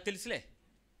 నాకు తెలుసులే,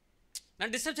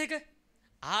 నన్ను డిస్టర్బ్ చేయక.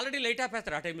 ఆల్రెడీ లైట్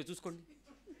ఆపేస్తారు. ఆ టైంలో చూసుకోండి,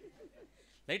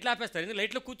 లైట్లు ఆపేస్తారు. ఎందుకంటే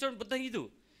లైట్లో కూర్చోవడం బుద్ధం ఇది.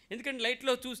 ఎందుకంటే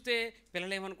లైట్లో చూస్తే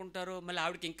పిల్లలు ఏమనుకుంటారో, మళ్ళీ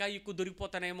ఆవిడకి ఇంకా ఎక్కువ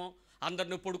దొరికిపోతానేమో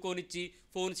అందరిని పడుకోనిచ్చి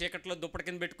ఫోన్ చీకట్లో దుప్పటి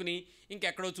కింద పెట్టుకుని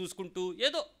ఇంకెక్కడో చూసుకుంటూ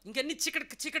ఏదో ఇంకన్నీ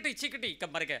చీకటి ఇక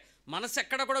మరి మనసు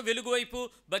ఎక్కడ కూడా వెలుగు వైపు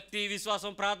భక్తి,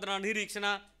 విశ్వాసం, ప్రార్థన, నిరీక్షణ,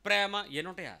 ప్రేమ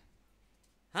ఏనుంటాయా?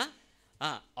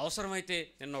 అవసరమైతే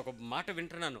నిన్న ఒక మాట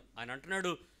వింటున్నాను, ఆయన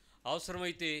అంటున్నాడు,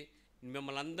 అవసరమైతే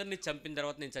మిమ్మల్ని అందరినీ చంపిన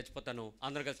తర్వాత నేను చచ్చిపోతాను,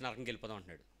 అందరు కలిసి నరకంకి వెళ్ళిపోదాం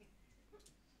అంటున్నాడు.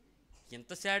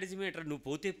 ఎంత శాడిజమేటర్, నువ్వు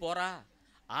పోతే పోరా,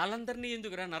 వాళ్ళందరినీ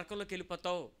ఎందుకురా నరకంలోకి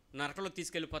వెళ్ళిపోతావు, నరకంలో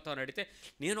తీసుకెళ్ళిపోతావు అని అడిగితే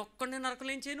నేను ఒక్కడినే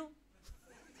నరకంలో ఏం చేయను?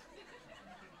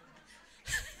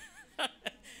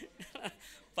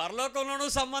 పరలోకంలోనూ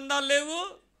సంబంధాలు లేవు,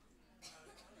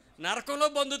 నరకంలో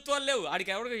బంధుత్వాలు లేవు.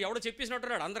 ఆడికి ఎవడో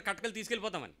చెప్పేసినట్టున్నాడు అందరు కట్టకలు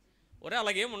తీసుకెళ్ళిపోతామని. ఒరే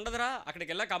అలాగేం ఉండదురా, అక్కడికి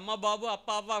వెళ్ళాక అమ్మ బాబు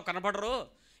అప్ప కనపడరు,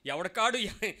 ఎవడికాడు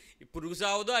పురుగు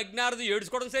సావదు అజ్ఞారదు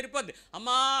ఏడుచుకోవడం సరిపోద్ది,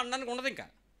 అమ్మా అన్నానికి ఉండదు. ఇంకా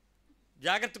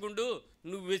జాగ్రత్తగా ఉండు,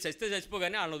 నువ్వు చస్తే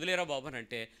చచ్చిపోగానే వాళ్ళని వదిలేరా బాబు అని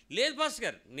అంటే, లేదు పాస్టర్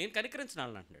గారు నేను కనికరించిన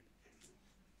వాళ్ళని అంటున్నాడు.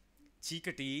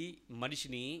 చీకటి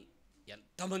మనిషిని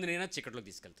ఎంతమందినైనా చీకటిలో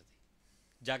తీసుకెళ్తుంది.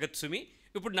 జాగ్రత్త సుమి.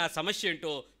 ఇప్పుడు నా సమస్య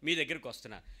ఏంటో మీ దగ్గరికి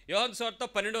వస్తున్నా. యోహాను సువార్త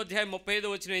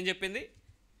 12:35 ఏం చెప్పింది?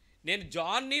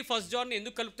 నేను ఫస్ట్ జాన్ని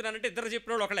ఎందుకు కలుపుతున్నానంటే ఇద్దరు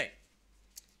చెప్పిన వాడు ఒకడే.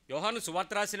 యోహాను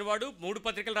సువార్త రాసినవాడు, 3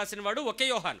 పత్రికలు రాసినవాడు ఒకే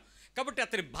యోహాను. కాబట్టి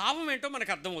అతని భావం ఏంటో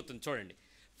మనకు అర్థమవుతుంది. చూడండి,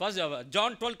 ఫస్ట్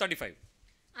జాన్ 12:35.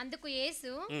 అందుకు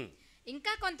యేసు,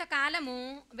 ఇంకా కొంతకాలము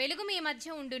వెలుగు మీ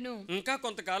మధ్య ఉండును. ఇంకా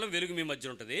కొంతకాలం వెలుగు మీ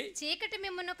మధ్య ఉంటుంది. చీకటి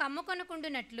మిమ్మును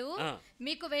కమ్ముకొనకుండునట్లు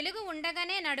మీకు వెలుగు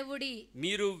ఉండగానే నడువుడి.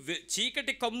 మీరు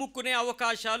చీకటి కమ్ముకునే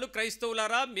అవకాశాలు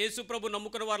క్రైస్తవులారా, యేసు ప్రభు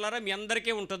నమ్ముకున్న వాళ్ళారా మీ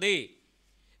అందరికీ ఉంటుంది.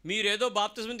 మీరేదో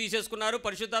బాప్తిస్మం తీసేసుకున్నారు,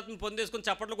 పరిశుద్ధాత్మ పొందేసుకుని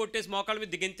చప్పట్లు కొట్టేసి మోకాళ్ళ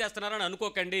మీద దిగించేస్తున్నారని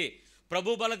అనుకోకండి.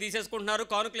 ప్రభు బల తీసేసుకుంటున్నారు,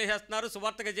 కానుకలు వేసేస్తున్నారు,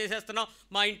 సువార్తగా చేసేస్తున్నాం,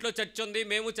 మా ఇంట్లో చర్చ్ ఉంది,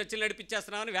 మేము చర్చిలు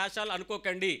నడిపించేస్తున్నాం అని వేషాలు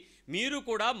అనుకోకండి. మీరు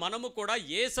కూడా మనము కూడా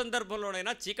ఏ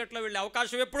సందర్భంలోనైనా చీకట్లో వెళ్ళే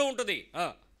అవకాశం ఎప్పుడూ ఉంటుంది.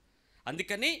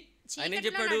 అందుకని ఆయన ఏం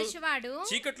చెప్పాడు?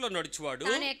 చీకట్లో నడుచువాడు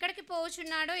ఎక్కడికి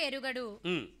పోచున్నాడో ఎరుగడు.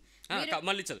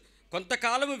 మళ్ళీ చదువు.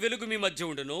 కొంతకాలము వెలుగు మీ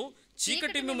మధ్య ఉండును,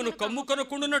 చీకటి మిమ్మల్ని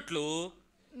కమ్ముకొనకుండునట్లు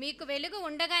మీకు వెలుగు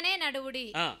ఉండగానే నడువుడి.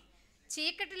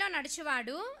 చీకటిలో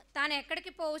నడుచువాడు తాను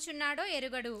ఎక్కడికి పోచున్నాడో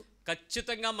ఎరుగడు.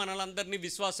 ఖచ్చితంగా మనలందరినీ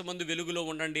విశ్వాసమందు వెలుగులో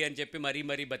ఉండండి అని చెప్పి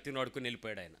మరీ బతిని వాడుకుని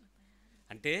వెళ్ళిపోయాడు ఆయన.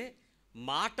 అంటే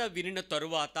మాట వినిన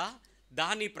తరువాత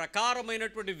దాని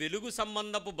ప్రకారమైనటువంటి వెలుగు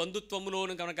సంబంధపు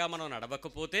బంధుత్వములోను కనుక మనం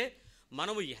నడవకపోతే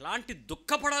మనము ఎలాంటి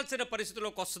దుఃఖపడాల్సిన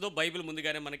పరిస్థితిలోకి వస్తుందో బైబిల్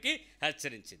ముందుగానే మనకి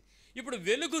హెచ్చరించింది. ఇప్పుడు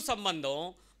వెలుగు సంబంధం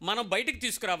మనం బయటికి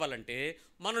తీసుకురావాలంటే,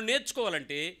 మనం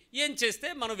నేర్చుకోవాలంటే ఏం చేస్తే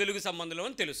మనం వెలుగు సంబంధంలో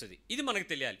అని తెలుస్తుంది. ఇది మనకు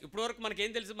తెలియాలి. ఇప్పటివరకు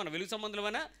మనకేం తెలుసు? మన వెలుగు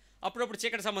సంబంధంలోనా అప్పుడప్పుడు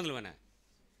చీకటి సంబంధంలోనా?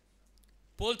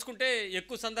 పోల్చుకుంటే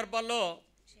ఎక్కువ సందర్భాల్లో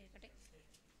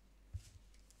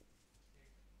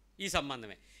ఈ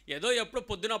సంబంధమే. ఏదో ఎప్పుడు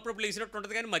పొద్దున అప్పుడప్పుడు లేచినట్టు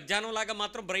ఉంటుంది, కానీ మధ్యాహ్నం లాగా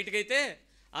మాత్రం బ్రైట్గా అయితే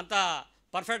అంత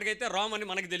పర్ఫెక్ట్గా అయితే రామ్ అని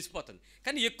మనకు తెలిసిపోతుంది.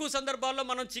 కానీ ఎక్కువ సందర్భాల్లో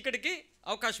మనం చీకటికి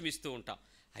అవకాశం ఇస్తూ ఉంటాం.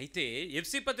 అయితే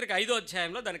ఎఫ్సి పత్రిక 5వ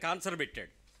అధ్యాయంలో దానికి ఆన్సర్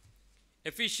పెట్టాడు.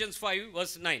 ఎఫిషియన్స్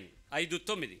 5:9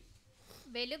 5:9.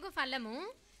 వెలుగు ఫలము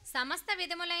సమస్త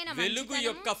విధములైన వెలుగు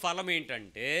యొక్క ఫలం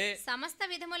ఏంటంటే సమస్త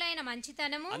విధములైన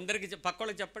మంచితనము. అందరికి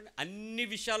పక్కలకు చెప్పండి, అన్ని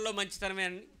విషయాల్లో మంచితనమే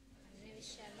అని.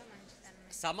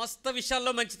 సమస్త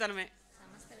విషయాల్లో మంచితనమే.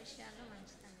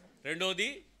 రెండోది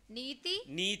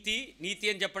నీతి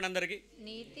అని చెప్పండి అందరికి.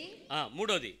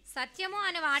 మూడోది సత్యము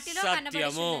అని వాటిలో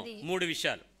సత్యము. 3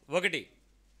 విషయాలు. 1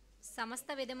 సమస్త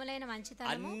విధములైన మంచితనం,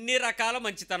 అన్ని రకాల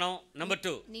మంచితనం. నంబర్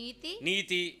 2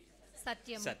 నీతి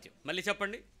సత్యం. మళ్ళీ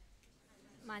చెప్పండి,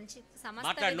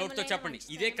 మాట్లాడి నోటితో చెప్పండి.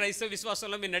 ఇదే క్రైస్తవ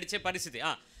విశ్వాసంలో మీరు నడిచే పరిస్థితి.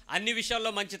 అన్ని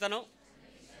విషయాల్లో మంచితనం,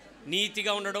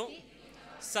 నీతిగా ఉండడం,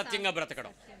 సత్యంగా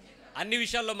బ్రతకడం. అన్ని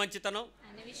విషయాల్లో మంచితనం,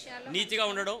 నీతిగా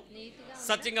ఉండడం,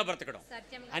 సత్యంగా బ్రతకడం.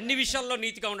 అన్ని విషయాల్లో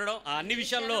నీతిగా ఉండడం, అన్ని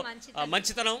విషయాల్లో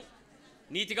మంచితనం,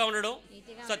 నీతిగా ఉండడం,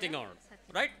 సత్యంగా ఉండడం.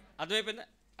 రైట్? అర్థమైపోయిందా?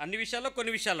 అన్ని విషయాల్లో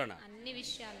కొన్ని విషయాల్లోనా?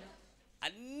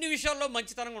 అన్ని విషయాల్లో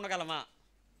మంచితనంగా ఉండగలమా?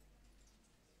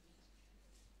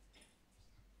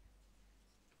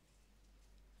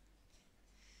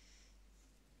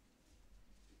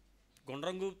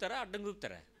 గుండ్రం కూపుతారా, అడ్డం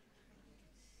కూపుతారా?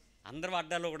 అందరూ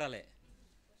అడ్డాలో కూడాలే.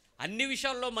 అన్ని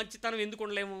విషయాల్లో మంచితనం ఎందుకు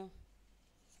ఉండలేము?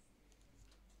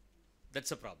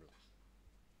 That's a problem.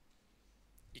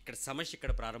 ఇక్కడ సమస్య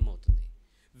ఇక్కడ ప్రారంభమవుతుంది.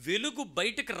 వెలుగు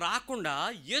బయటకు రాకుండా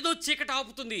ఏదో చీకటి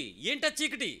ఆపుతుంది. ఏంటా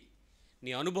చీకటి?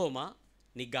 నీ అనుభవమా,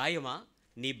 నీ గాయమా,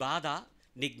 నీ బాధ,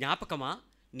 నీ జ్ఞాపకమా,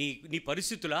 నీ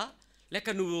పరిస్థితులా, లేక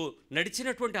నువ్వు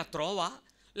నడిచినటువంటి ఆ త్రోవ,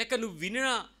 లేక నువ్వు వినిన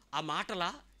ఆ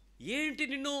మాటలా? ఏంటి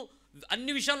నిన్ను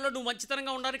అన్ని విషయాల్లో నువ్వు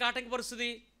మంచితనంగా ఉండడానికి ఆటంకపరుస్తుంది?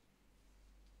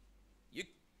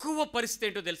 ఎక్కువ పరిస్థితి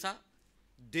ఏంటో తెలుసా?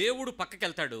 దేవుడు పక్కకి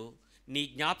వెళ్తాడు, నీ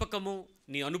జ్ఞాపకము,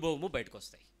 నీ అనుభవము బయటకు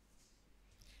వస్తాయి.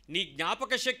 నీ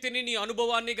జ్ఞాపక శక్తిని, నీ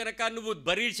అనుభవాన్ని గనక నువ్వు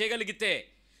బరీ చేయగలిగితే,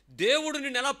 దేవుడు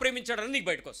నిన్ను ఎలా ప్రేమించాడని నీకు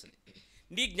బయటకు వస్తుంది.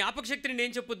 నీ జ్ఞాపక శక్తిని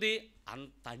నేను చెప్పుద్ది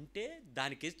అంత అంటే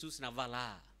దానికేసి చూసి నవ్వాలా?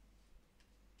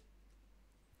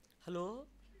 హలో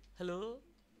హలో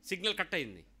సిగ్నల్ కట్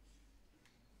అయింది,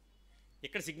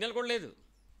 ఇక్కడ సిగ్నల్ కూడా లేదు,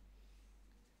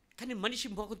 కానీ మనిషి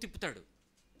మొహం తిప్పుతాడు.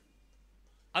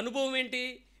 అనుభవం ఏంటి?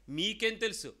 మీకేం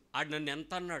తెలుసు ఆడు నన్ను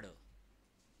ఎంత అన్నాడు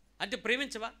అంటే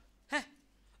ప్రేమించవా?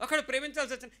 ఒకడు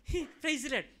ప్రేమించాల్సి వచ్చిన ప్రైజ్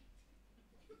లార్డ్.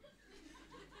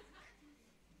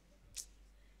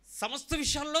 సమస్త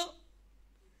విషయాల్లో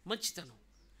మంచితనం,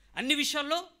 అన్ని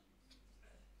విషయాల్లో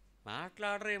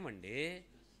మాట్లాడరేమండి.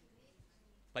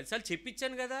 10 సార్లు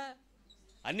చెప్పించాను కదా,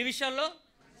 అన్ని విషయాల్లో.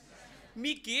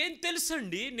 మీకేం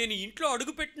తెలుసండి? నేను ఇంట్లో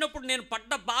అడుగు పెట్టినప్పుడు నేను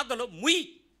పడ్డ బాధలో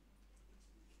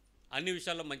అన్ని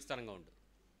విషయాల్లో మంచితనంగా ఉండు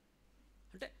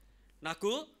అంటే,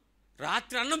 నాకు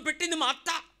రాత్రి అన్నం పెట్టింది మా అత్త,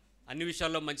 అన్ని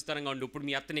విషయాల్లో మంచితనంగా ఉండు. ఇప్పుడు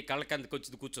మీ అత్త నీ కళ్ళ కిందకి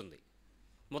వచ్చి కూర్చుంది,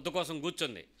 ముద్ద కోసం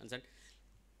కూర్చుంది అంటే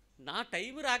నా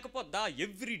time రాకపోద్దా?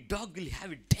 Every dog will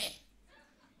have it day.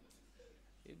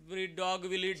 Every dog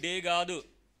will day కాదు,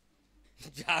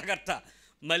 జాగ్రత్త.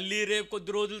 మళ్ళీ రేపు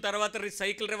కొద్ది రోజుల తర్వాత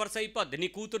సైకిల్ రివర్స్ అయిపోద్ది. నీ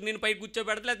కూతురు నేను పైకి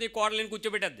కూర్చోబెడతా, లేదా నీ కోడలు నేను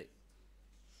కూర్చోబెట్టద్ది.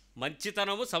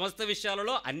 మంచితనము సమస్త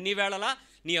విషయాలలో అన్ని వేళలా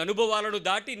నీ అనుభవాలను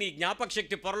దాటి, నీ జ్ఞాపక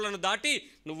శక్తి పొరలను దాటి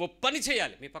నువ్వు పని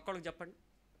చేయాలి. మీ పక్కలకు చెప్పండి.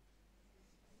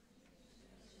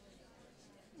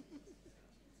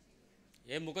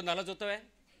 ఏం ముకుంది అలా చూస్తావే?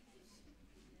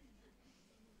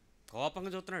 కోపంగా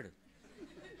చూస్తున్నాడు.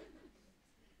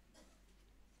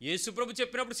 యేసుప్రభు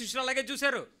చెప్పినప్పుడు శిష్యులు అలాగే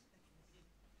చూశారు.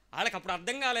 వాళ్ళకి అప్పుడు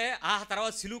అర్థం కాలే. ఆ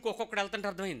తర్వాత సిలువుకు ఒక్కొక్కడు వెళ్తుంటే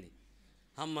అర్థమైంది.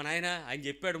 అమ్మ నాయన, ఆయన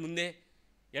చెప్పాడు ముందే,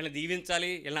 వీళ్ళని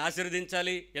దీవించాలి, వీళ్ళని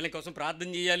ఆశీర్వదించాలి, వీళ్ళ కోసం ప్రార్థన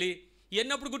చేయాలి.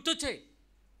 ఇవన్నీ అప్పుడు గుర్తొచ్చాయి.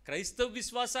 క్రైస్తవ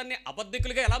విశ్వాసాన్ని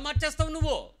అబద్ధికులుగా ఎలా మార్చేస్తావు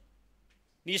నువ్వు?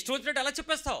 నీ ఇష్టం వచ్చినట్టు ఎలా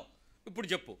చెప్పేస్తావు? ఇప్పుడు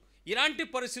చెప్పు, ఇలాంటి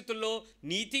పరిస్థితుల్లో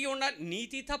నీతిగా ఉండాలి.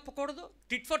 నీతి తప్పకూడదు,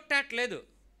 టిట్ ఫర్ టాట్ లేదు.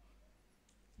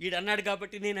 వీడు అన్నాడు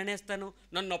కాబట్టి నేను అనేస్తాను,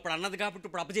 నన్ను అప్పుడు అన్నది కాబట్టి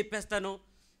ఇప్పుడు అప్పచెప్పేస్తాను.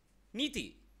 నీతి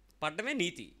పడ్డమే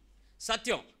నీతి.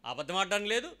 సత్యం అబద్ధం ఆడడం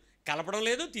లేదు, కలపడం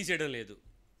లేదు, తీసేయడం లేదు.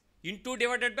 ఇంటూ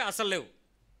డివైడెడ్ బై అసలు లేవు,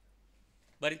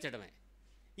 భరించడమే.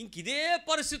 ఇంక ఇదే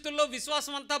పరిస్థితుల్లో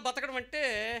విశ్వాసం అంతా బతకడం అంటే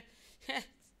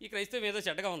ఈ క్రైస్తవం ఏదో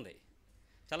చెడ్డగా ఉంది,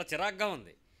 చాలా చిరాగ్గా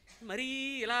ఉంది. మరీ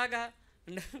ఇలాగా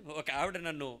ఒక ఆవిడ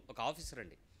నన్ను, ఒక ఆఫీసర్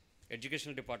అండి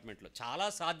ఎడ్యుకేషన్ డిపార్ట్మెంట్లో, చాలా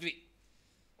సాధ్వి,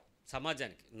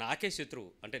 సమాజానికి నాకే శత్రువు,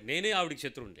 అంటే నేనే ఆవిడికి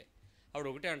శత్రువు ఉండే. ఆవిడ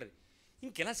ఒకటే అంటది,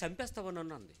 ఇంకెలా చంపేస్తావని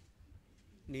నన్ను అంది.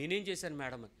 నేనేం చేశాను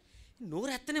మేడం అని.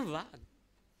 నోరు ఎత్తనివ్వా?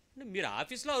 మీరు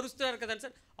ఆఫీస్లో అరుస్తున్నారు కదండి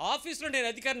సార్. ఆఫీస్లో నేను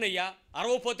అధికారిని అయ్యా,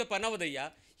 అరవపోతే పని అవ్వదయ్యా,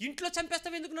 ఇంట్లో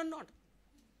చంపేస్తావు ఎందుకు నన్ను అంట.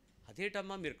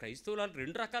 అదేటమ్మా, మీరు క్రైస్తవులు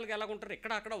 2 రకాలుగా ఎలాగుంటారు,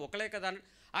 ఇక్కడ అక్కడ ఒకలే కదా అని.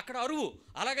 అక్కడ అరువు,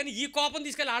 అలాగని ఈ కోపం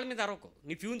తీసుకెళ్ళి వాళ్ళ మీద అరవకు,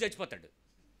 నీ ఫ్యూన్ చచ్చిపోతాడు,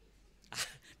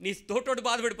 నీ తోటోడు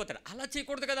బాధపడిపోతాడు. అలా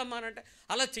చేయకూడదు కదమ్మా అని అంటే,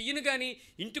 అలా చెయ్యను. కానీ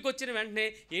ఇంటికి వచ్చిన వెంటనే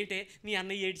ఏంటే నీ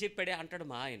అన్నయ్య ఏడు చెప్పాడే అంటాడు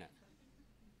మా ఆయన.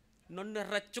 నన్ను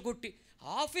రెచ్చగొట్టి,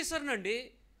 ఆఫీసర్నండి,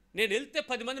 నేను వెళ్తే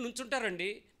 10 మంది నుంచుంటారండి,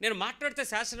 నేను మాట్లాడితే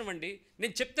శాసనం అండి,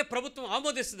 నేను చెప్తే ప్రభుత్వం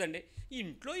ఆమోదిస్తుందండి.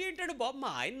 ఇంట్లో ఏంటాడు బాబు,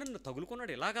 మా ఆయన నన్ను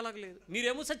తగులుకున్నాడు, ఇలాగలాగలేదు,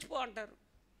 మీరేమో చచ్చిపో అంటారు,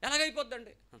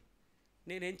 ఎలాగైపోద్దండి.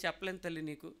 నేనేం చెప్పలేను తల్లి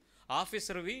నీకు.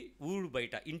 ఆఫీసర్వి ఊరు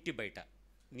బయట, ఇంటి బయట,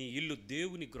 నీ ఇల్లు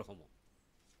దేవుని గృహము,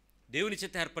 దేవుని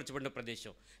చేత ఏర్పరచబడిన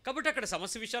ప్రదేశం. కాబట్టి అక్కడ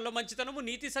సమస్య విషయాల్లో మంచితనము,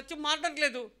 నీతి, సత్యం మారడం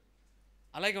లేదు.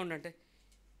 అలాగే ఉండంటే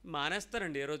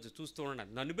మానేస్తానండి. ఏ రోజు చూస్తూ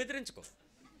ఉండండి, నన్ను బెదిరించుకో.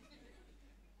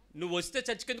 నువ్వు వస్తే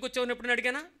చర్చికి వచ్చావని ఎప్పుడు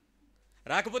అడిగానా?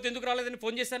 రాకపోతే ఎందుకు రాలేదని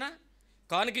ఫోన్ చేశానా?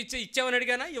 కానుక ఇచ్చావని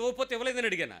అడిగానా? ఇవ్వకపోతే ఇవ్వలేదని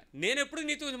అడిగానా? నేను ఎప్పుడు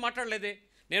నీతో మాట్లాడలేదే.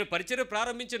 నేను పరిచర్య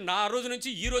ప్రారంభించిన నా రోజు నుంచి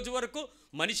ఈ రోజు వరకు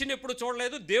మనిషిని ఎప్పుడు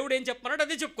చూడలేదు. దేవుడు ఏం చెప్పమన్నాడు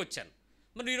అదే చెప్పుకొచ్చాను.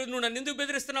 మరి ఈరోజు నువ్వు నన్ను ఎందుకు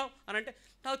బెదిరిస్తున్నావు అని అంటే,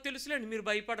 నాకు తెలుసులేండి మీరు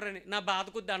భయపడరని, నా బాధ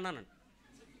కొద్ది అన్నానండి.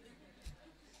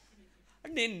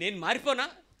 నేను మారిపోనా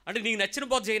అంటే, నీకు నచ్చిన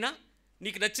బోధ చేయనా?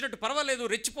 నీకు నచ్చినట్టు పర్వాలేదు,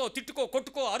 రెచ్చిపో, తిట్టుకో,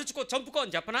 కొట్టుకో, అరుచుకో, చంపుకో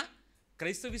అని చెప్పనా?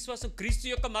 క్రైస్తవ విశ్వాసం, క్రీస్తు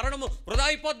యొక్క మరణము వృధా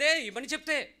అయిపోద్దే ఇవన్నీ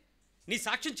చెప్తే. నీ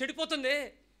సాక్ష్యం చెడిపోతుంది.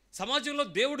 సమాజంలో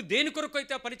దేవుడు దేని కొరకు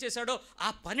అయితే ఆ పని చేశాడో ఆ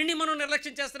పనిని మనం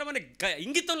నిర్లక్ష్యం చేస్తున్నామని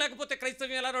ఇంగితం లేకపోతే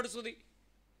క్రైస్తవం ఎలా నడుస్తుంది?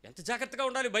 ఎంత జాగ్రత్తగా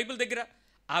ఉండాలి బైబిల్ దగ్గర,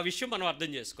 ఆ విషయం మనం అర్థం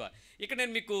చేసుకోవాలి. ఇక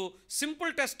నేను మీకు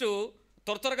సింపుల్ టెస్ట్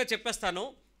త్వరగా చెప్పేస్తాను,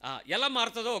 ఎలా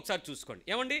మారుతుందో ఒకసారి చూసుకోండి.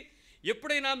 ఏమండి,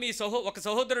 ఎప్పుడైనా మీ ఒక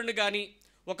సహోదరుని కానీ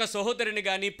ఒక సహోదరుని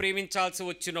కానీ ప్రేమించాల్సి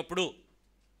వచ్చినప్పుడు,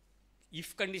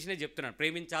 ఇఫ్ కండిషనే చెప్తున్నాను,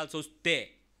 ప్రేమించాల్సి వస్తే,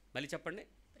 మళ్ళీ చెప్పండి,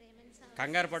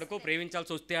 కంగారు పడుకో,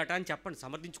 ప్రేమించాల్సి వస్తే అట అని చెప్పండి,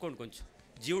 సమర్థించుకోండి, కొంచెం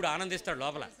జీవుడు ఆనందిస్తాడు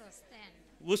లోపల.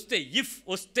 వస్తే, ఇఫ్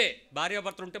వస్తే,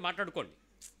 భార్యాభర్తలు ఉంటే మాట్లాడుకోండి.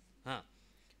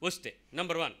 వస్తే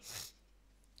నెంబర్ 1,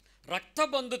 రక్త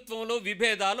బంధుత్వంలో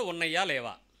విభేదాలు ఉన్నాయా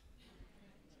లేవా?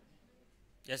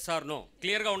 ఎస్ ఆర్ నో,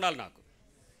 క్లియర్గా ఉండాలి నాకు.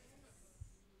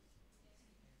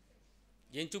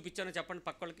 ఏం చూపించానో చెప్పండి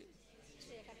పక్కలకి.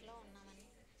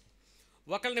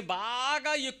 ఒకళ్ళని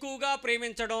బాగా ఎక్కువగా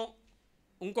ప్రేమించడం,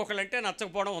 ఇంకొకళ్ళంటే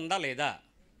నచ్చకపోవడం ఉందా లేదా?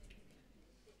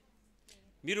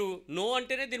 మీరు నో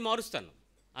అంటేనే దీన్ని మారుస్తాను,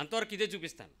 అంతవరకు ఇదే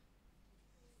చూపిస్తాను.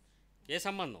 ఏ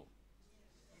సంబంధం?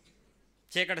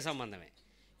 చీకటి సంబంధమే.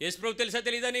 యేసుప్రభు తెలుసా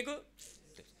తెలీదా నీకు?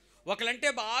 ఒకళ్ళంటే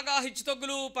బాగా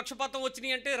హెచ్చుతగ్గులు పక్షపాతం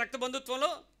వచ్చినాయి అంటే రక్త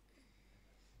బంధుత్వంలో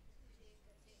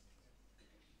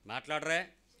మాట్లాడరే.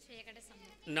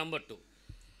 నంబర్ 2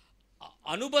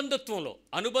 అనుబంధత్వంలో.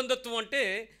 అనుబంధత్వం అంటే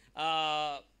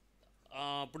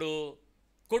ఇప్పుడు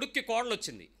కొడుక్కి కోడలు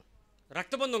వచ్చింది,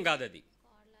 రక్తబంధం కాదు అది,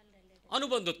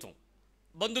 అనుబంధత్వం,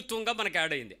 బంధుత్వంగా మనకి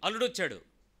యాడ్ అయింది. అల్లుడు వచ్చాడు,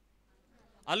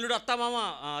 అల్లుడు అత్తమామ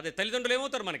అదే తల్లిదండ్రులు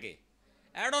ఏమవుతారు మనకి,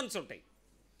 యాడ్ ఆన్స్ ఉంటాయి.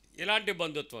 ఇలాంటి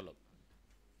బంధుత్వంలో,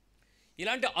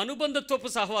 ఇలాంటి అనుబంధత్వపు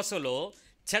సహవాసంలో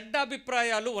చెడ్డ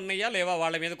అభిప్రాయాలు ఉన్నాయా లేవా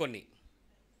వాళ్ళ మీద? కొన్ని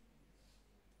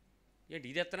ఏంటి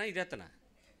ఇదెత్తనా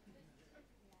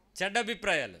చెడ్డ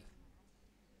అభిప్రాయాలు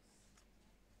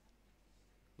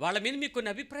వాళ్ళ మీద మీకు కొన్ని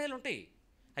అభిప్రాయాలు ఉంటాయి,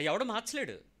 అవి ఎవడో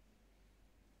మార్చలేడు.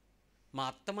 మా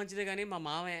అత్త మంచిదే కానీ మా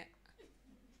మామే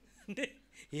అంటే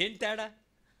ఏం తేడా?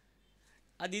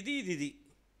 అది ఇది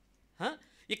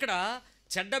ఇక్కడ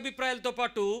చెడ్డ అభిప్రాయాలతో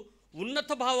పాటు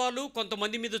ఉన్నత భావాలు,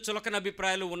 కొంతమంది మీద చులకన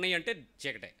అభిప్రాయాలు ఉన్నాయి అంటే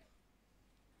చీకటే.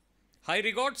 హై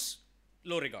రిగార్డ్స్,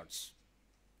 లో రిగార్డ్స్.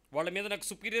 వాళ్ళ మీద నాకు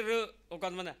సుపీరియర్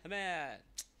కొంతమంది అమే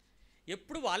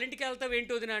ఎప్పుడు వాళ్ళ ఇంటికి వెళ్తావు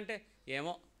ఏంటి వదినా అంటే,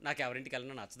 ఏమో నాకు ఎవరింటికి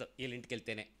వెళ్ళినా నచ్చదు, వీళ్ళ ఇంటికి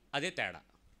వెళ్తేనే. అదే తేడా.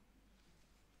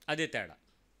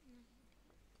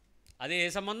 అదే ఏ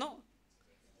సంబంధం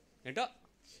ఏంటో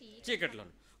చీకట్లో.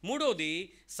 మూడవది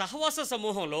సహవాస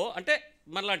సమూహంలో, అంటే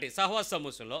మనలాంటి సహవాస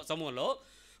సమూహంలో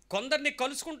కొందరిని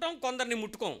కలుసుకుంటాం, కొందరిని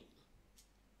ముట్టుకోం.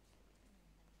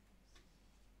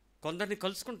 కొందరిని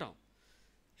కలుసుకుంటాం,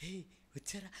 హే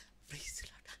వచ్చారా,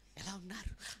 ఎలా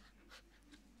ఉన్నారు.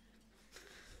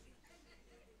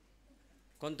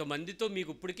 కొంతమందితో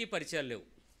మీకు ఇప్పటికీ పరిచయాలు లేవు.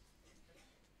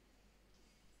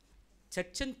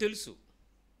 చర్చ్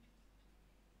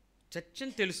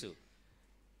అని తెలుసు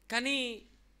కానీ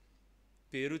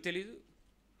పేరు తెలీదు,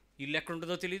 ఇల్లు ఎక్కడ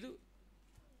ఉంటుందో తెలీదు.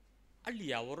 వాళ్ళు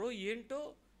ఎవరో ఏంటో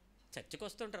చర్చకు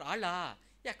వస్తుంటారు. వాళ్ళ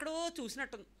ఎక్కడో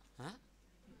చూసినట్టు,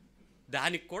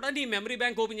 దానికి కూడా నీ మెమరీ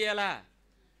బ్యాంక్ ఓపెన్ చేయాలా?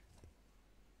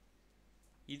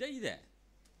 ఇదే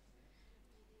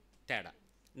తేడా.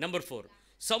 నెంబర్ 4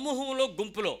 సమూహంలో,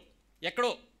 గుంపులో, ఎక్కడో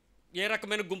ఏ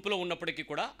రకమైన గుంపులో ఉన్నప్పటికీ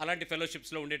కూడా అలాంటి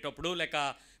ఫెలోషిప్స్లో ఉండేటప్పుడు, లేక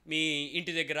మీ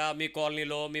ఇంటి దగ్గర, మీ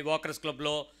కాలనీలో, మీ వాకర్స్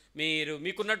క్లబ్లో,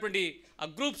 మీకున్నటువంటి ఆ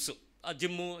గ్రూప్స్, ఆ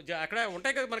జిమ్ము అక్కడ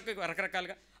ఉంటాయి కదా మనకి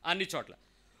రకరకాలుగా, అన్ని చోట్ల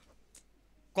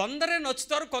కొందరే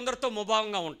నచ్చుతారు, కొందరితో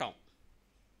ముభావంగా ఉంటాం.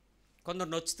 కొందరు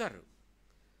నచ్చుతారు,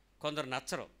 కొందరు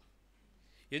నచ్చరు.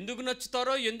 ఎందుకు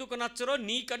నచ్చుతారో ఎందుకు నచ్చరో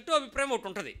నీకంటూ అభిప్రాయం ఒకటి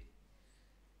ఉంటుంది.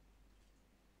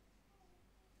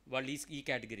 వాళ్ళు ఈ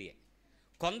కేటగిరీయే.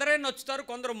 కొందరే నచ్చుతారు,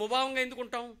 కొందరు ముభావంగా ఎందుకు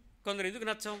ఉంటాం, కొందరు ఎందుకు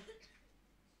నచ్చాం.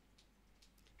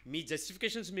 మీ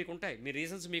జస్టిఫికేషన్స్ మీకుంటాయి, మీ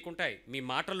రీజన్స్ మీకుంటాయి, మీ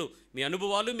మాటలు, మీ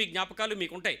అనుభవాలు, మీ జ్ఞాపకాలు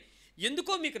మీకుంటాయి.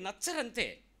 ఎందుకో మీకు నచ్చరంతే.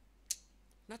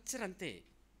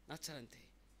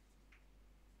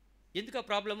 ఎందుకు ఆ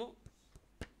ప్రాబ్లము?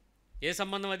 ఏ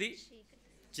సంబంధం అది?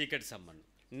 చీకటి సంబంధం.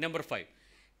 నెంబర్ 5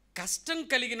 కష్టం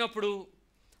కలిగినప్పుడు,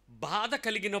 బాధ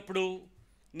కలిగినప్పుడు,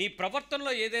 నీ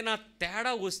ప్రవర్తనలో ఏదైనా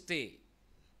తేడా వస్తే,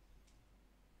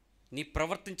 నీ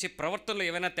ప్రవర్తనలో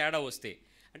ఏమైనా తేడా వస్తే,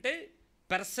 అంటే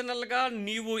పర్సనల్గా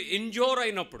నీవు ఎంజోర్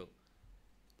అయినప్పుడు,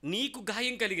 నీకు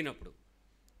గాయం కలిగినప్పుడు,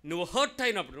 నువ్వు హర్ట్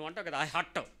అయినప్పుడు, నువ్వు అంటావు కదా ఆ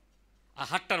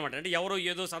హర్ట్ అనమాట. అంటే ఎవరో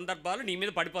ఏదో సందర్భాలు నీ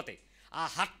మీద పడిపోతాయి. ఆ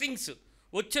హర్టింగ్స్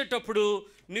వచ్చేటప్పుడు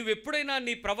నువ్వు ఎప్పుడైనా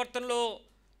నీ ప్రవర్తనలో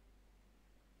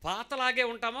పాతలాగే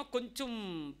ఉంటామా, కొంచెం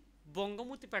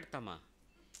బొంగమూతి పెడతామా,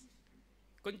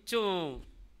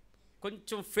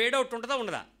 కొంచెం ఫేడ్ అవుట్ ఉంటుందా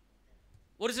ఉండదా?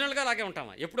 ఒరిజినల్గా అలాగే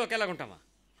ఉంటామా? ఎప్పుడు ఒకేలాగా ఉంటామా?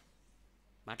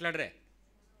 మాట్లాడరే.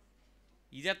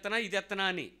 ఇదెత్తనా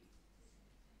అని.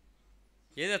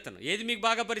 ఏది మీకు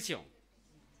బాగా పరిచయం?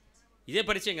 ఇదే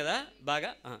పరిచయం కదా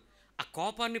బాగా. ఆ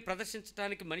కోపాన్ని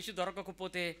ప్రదర్శించడానికి మనిషి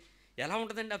దొరకకపోతే ఎలా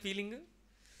ఉంటుందండి ఆ ఫీలింగ్?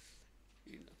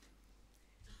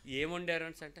 ఏముండారు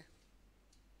అంటే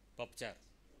పప్పుచారు,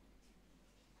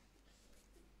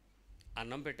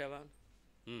 అన్నం పెట్టావా,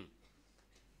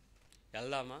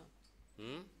 వెళ్దామా,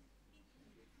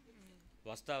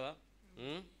 వస్తావా.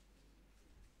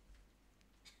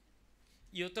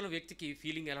 యువతల వ్యక్తికి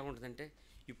ఫీలింగ్ ఎలా ఉంటుందంటే,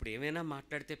 ఇప్పుడు ఏమైనా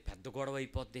మాట్లాడితే పెద్ద గొడవ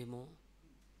అయిపోద్దేమో,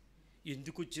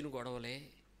 ఎందుకు వచ్చిన గొడవలే,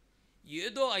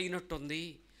 ఏదో అయినట్టుంది,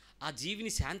 ఆ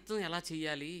జీవిని శాంతం ఎలా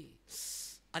చేయాలి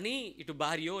అని ఇటు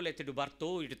భార్యో, లేకపోతే ఇటు భర్తో,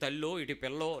 ఇటు తల్లో, ఇటు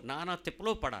పిల్లో నానా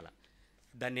తిప్పలో పడాల.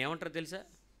 దాన్ని ఏమంటారు తెలుసా?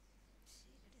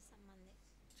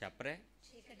 చెప్పరే.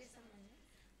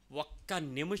 ఒక్క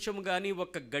నిమిషం కానీ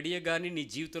ఒక్క గడియ కానీ నీ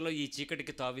జీవితంలో ఈ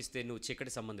చీకటికి తావిస్తే నువ్వు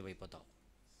చీకటి సంబంధం అయిపోతావు.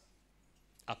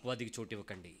 అపవాదికి చోటు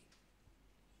ఇవ్వకండి.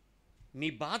 మీ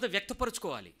బాధ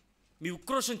వ్యక్తపరచుకోవాలి, మీ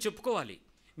ఉక్రోషం చెప్పుకోవాలి,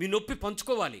 మీ నొప్పి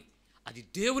పంచుకోవాలి. అది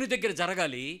దేవుని దగ్గర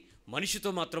జరగాలి. మనిషితో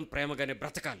మాత్రం ప్రేమగానే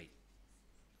బ్రతకాలి.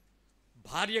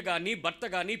 భార్య కానీ, భర్త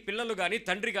కానీ, పిల్లలు కానీ,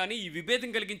 తండ్రి కానీ ఈ విభేదం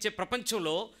కలిగించే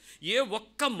ప్రపంచంలో ఏ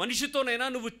ఒక్క మనిషితోనైనా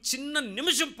నువ్వు చిన్న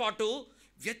నిమిషం పాటు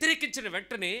వ్యతిరేకించిన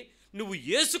వెంటనే నువ్వు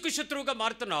యేసుకు శత్రువుగా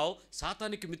మారుతున్నావు,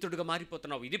 సాతానికి మిత్రుడిగా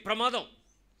మారిపోతున్నావు. ఇది ప్రమాదం.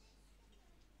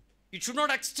 It should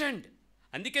not extend.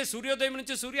 అందుకే సూర్యోదయం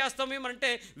నుంచి సూర్యాస్తమయం అంటే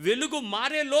వెలుగు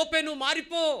మారే లోపే నువ్వు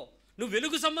మారిపో. నువ్వు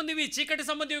వెలుగు సంబంధివి, చీకటి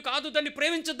సంబంధివి కాదు, దాన్ని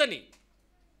ప్రేమించొద్దని.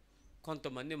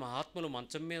 కొంతమంది మహాత్ములు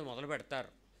మంచం మీద మొదలు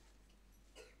పెడతారు.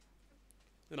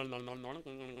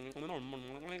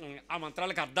 ఆ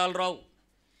మంత్రాలకు అర్థాలు రావు.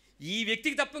 ఈ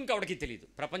వ్యక్తికి తప్ప ఇంకెవడికి తెలియదు,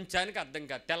 ప్రపంచానికి అర్థం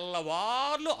కాదు.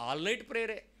 తెల్లవార్లు ఆల్ నైట్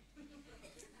ప్రేయరే.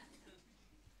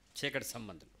 చీకటి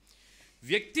సంబంధం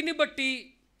వ్యక్తిని బట్టి.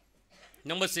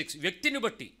 నెంబర్ 6, వ్యక్తిని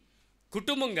బట్టి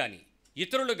కుటుంబం కానీ,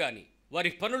 ఇతరులు కానీ,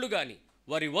 వారి పనులు కానీ,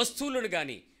 వారి వస్తువులను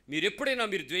కానీ మీరు ఎప్పుడైనా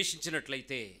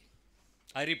ద్వేషించినట్లయితే,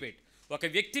 ఐ రిపీట్, ఒక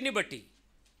వ్యక్తిని బట్టి,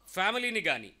 ఫ్యామిలీని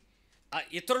కానీ,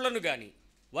 ఇతరులను కానీ,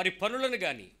 వారి పనులను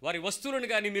కానీ, వారి వస్తువులను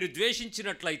కానీ మీరు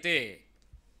ద్వేషించినట్లయితే,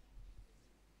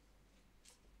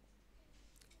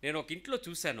 నేను ఒక ఇంట్లో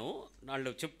చూశాను,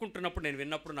 వాళ్ళు చెప్పుకుంటున్నప్పుడు నేను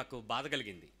విన్నప్పుడు నాకు బాధ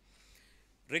కలిగింది.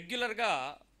 రెగ్యులర్గా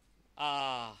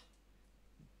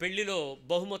పెళ్ళిలో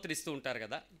బహుమతులు ఇస్తూ ఉంటారు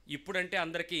కదా. ఇప్పుడంటే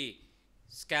అందరికీ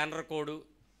స్కానర్ కోడు,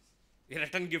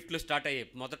 రిటర్న్ గిఫ్ట్లు స్టార్ట్ అయ్యాయి.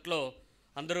 మొదట్లో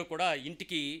అందరూ కూడా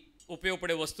ఇంటికి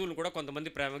ఉపయోగపడే వస్తువులను కూడా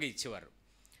కొంతమంది ప్రేమగా ఇచ్చేవారు.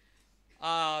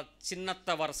 చిన్నత్త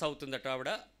వరస అవుతుందట ఆవిడ.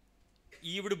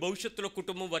 ఈవిడ భవిష్యత్తులో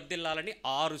కుటుంబం వర్ధిల్లాలని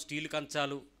 6 స్టీల్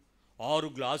కంచాలు, 6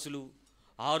 గ్లాసులు,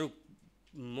 6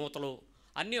 మూతలు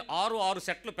అన్నీ 6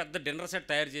 సెట్లు పెద్ద డిన్నర్ సెట్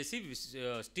తయారు చేసి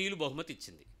స్టీల్ బహుమతి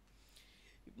ఇచ్చింది.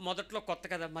 మొదట్లో కొత్త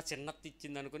కదా, మా చిన్నత్త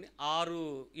ఇచ్చింది అనుకుని 6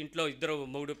 ఇంట్లో 2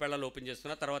 మొగుడు పిల్లలు ఓపెన్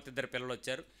చేసుకున్న తర్వాత 2 పిల్లలు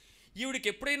వచ్చారు. ఈవిడికి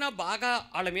ఎప్పుడైనా బాగా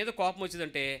వాళ్ళ మీద కోపం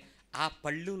వచ్చిందంటే ఆ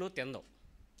పళ్ళులో తిందాం,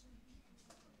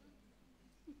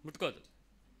 ముట్టుకోదు.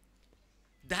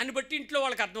 దాన్ని బట్టి ఇంట్లో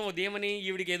వాళ్ళకి అర్థం అవుతుంది ఏమని,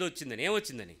 ఈవిడికి ఏదో వచ్చిందని.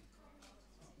 ఏమొచ్చిందని?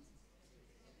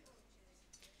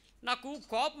 నాకు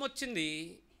కోపం వచ్చింది.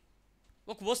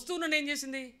 ఒక వస్తువు నన్ను ఏం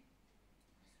చేసింది?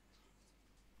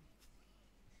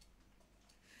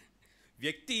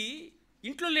 వ్యక్తి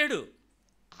ఇంట్లో లేడు,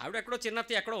 ఆవిడ ఎక్కడో,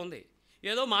 చిన్నత్త ఎక్కడో ఉంది,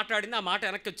 ఏదో మాట్లాడింది, ఆ మాట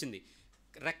వెనక్కి వచ్చింది.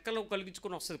 రెక్కలు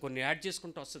కలిగించుకొని వస్తుంది, కొన్ని యాడ్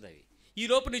చేసుకుంటూ వస్తుంది. అవి ఈ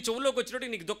లోపు నీ చెవులోకి వచ్చినట్టు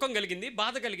నీకు దుఃఖం కలిగింది,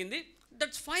 బాధ కలిగింది,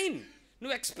 దట్స్ ఫైన్,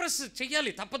 నువ్వు ఎక్స్ప్రెస్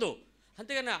చెయ్యాలి, తప్పదు.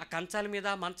 అంతేగాని ఆ కంచాల మీద,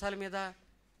 మంచాల మీద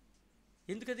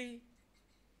ఎందుకది?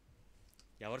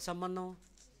 ఎవరి సంబంధం?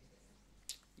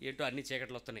 ఏంటో అన్ని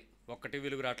చీకట్లు వస్తున్నాయి, ఒక్కటి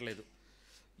వెలుగు రావట్లేదు.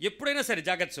 ఎప్పుడైనా సరే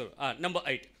జాగ్రత్త. నెంబర్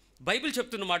 8, బైబిల్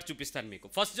చెప్తున్న మాట చూపిస్తాను మీకు.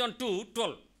 1 John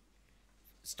 2:12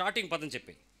 స్టార్టింగ్ పదం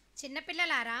చెప్పి.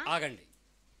 చిన్నపిల్లలారా. ఆగండి,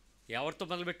 ఎవరితో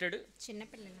మొదలుపెట్టాడు?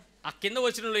 చిన్నపిల్లలు. ఆ కింద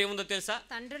వచనంలో ఏముందో తెలుసా?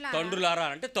 తండ్రులారా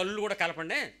అంటే తల్లులు కూడా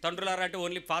కలపండి. తండ్రులారా అంటే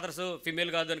ఓన్లీ ఫాదర్స్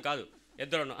ఫిమేల్ కాదు అని కాదు,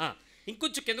 ఇద్దరును.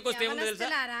 ఇంకొంచెం కిందకు వస్తే ఏముందో తెలుసా?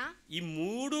 ఈ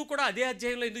 3 కూడా అదే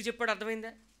అధ్యాయంలో ఎందుకు చెప్పాడు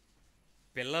అర్థమైందా?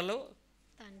 పిల్లలు,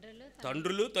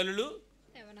 తండ్రులు, తల్లులు.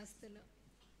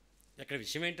 ఇక్కడ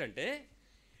విషయం ఏంటంటే,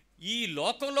 ఈ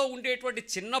లోకంలో ఉండేటువంటి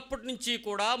చిన్నప్పటి నుంచి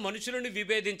కూడా మనుషులను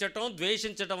విభేదించటం,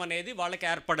 ద్వేషించటం అనేది వాళ్ళకి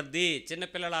ఏర్పడద్ది.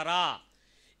 చిన్నపిల్లలారా,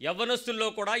 యవ్వనస్తుల్లో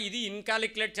కూడా ఇది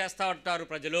ఇన్కాలిక్యులేట్ చేస్తూ ఉంటారు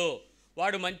ప్రజలు.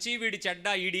 వాడు మంచి, వీడి చెడ్డ,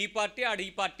 ఈడి ఈ పార్టీ, ఆడి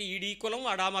ఈ పార్టీ, ఈడి ఈ కులం,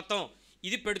 ఆడా మతం,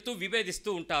 ఇది పెడుతూ విభేదిస్తూ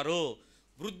ఉంటారు.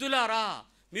 వృద్ధులారా,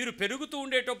 మీరు పెరుగుతూ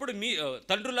ఉండేటప్పుడు మీ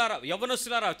తండ్రులారా,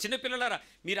 యవ్వనస్తులారా, చిన్నపిల్లలారా,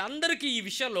 మీరందరికీ ఈ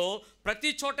విషయంలో ప్రతి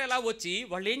చోట ఎలా వచ్చి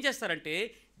వాళ్ళు ఏం చేస్తారంటే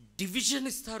డివిజన్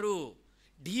ఇస్తారు,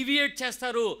 డీవియేట్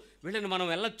చేస్తారు. వీళ్ళని మనం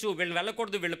వెళ్ళొచ్చు, వీళ్ళని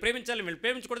వెళ్ళకూడదు, వీళ్ళు ప్రేమించాలి, వీళ్ళు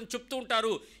ప్రేమించకూడదని చెప్తూ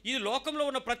ఉంటారు. ఇది లోకంలో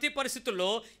ఉన్న ప్రతి పరిస్థితుల్లో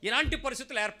ఇలాంటి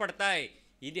పరిస్థితులు ఏర్పడతాయి.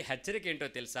 ఇది హెచ్చరిక ఏంటో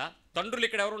తెలుసా? తండ్రులు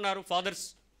ఇక్కడ ఎవరున్నారు? Fathers,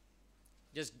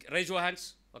 just rise your hands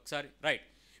ఒకసారి. రైట్.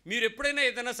 మీరు ఎప్పుడైనా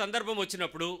ఏదైనా సందర్భం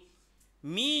వచ్చినప్పుడు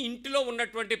మీ ఇంటిలో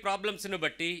ఉన్నటువంటి ప్రాబ్లమ్స్ని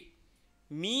బట్టి,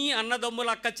 మీ అన్నదమ్ముల,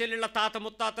 అక్క చెల్లెళ్ళ, తాత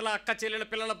ముత్తాతల, అక్క చెల్లెళ్ళ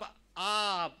పిల్లల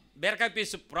బీరకాయ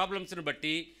పీసు ప్రాబ్లమ్స్ని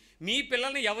బట్టి మీ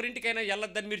పిల్లల్ని ఎవరింటికైనా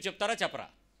వెళ్ళొద్దని మీరు చెప్తారా చెప్పరా?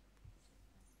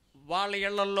 వాళ్ళ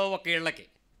ఇళ్లల్లో ఒక ఇళ్ళకి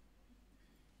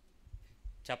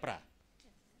చెప్పరా?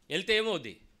 వెళ్తే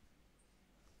ఏమవుద్ది?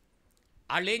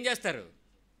 వాళ్ళు ఏం చేస్తారు?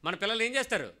 మన పిల్లలు ఏం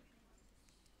చేస్తారు?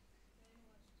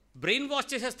 బ్రెయిన్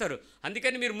వాష్ చేసేస్తారు.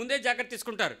 అందుకని మీరు ముందే జాగ్రత్త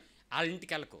తీసుకుంటారు. వాళ్ళ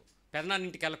ఇంటికి వెళ్ళకు, పెదనాన్న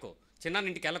ఇంటికి వెళ్ళకు, చిన్నాన్న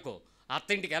ఇంటికి వెళ్ళకు,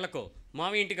 అత్త ఇంటికి వెళ్ళకు,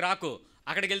 మామయ్య ఇంటికి రాకు,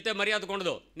 అక్కడికి వెళ్తే మర్యాద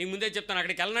ఉండదు. నీకు ముందే చెప్తాను,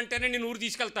 అక్కడికి వెళ్ళనంటేనే నేను ఊరు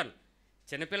తీసుకెళ్తాను.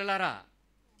 చిన్నపిల్లలారా,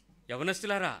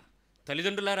 యవనస్తులారా,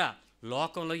 తల్లిదండ్రులారా,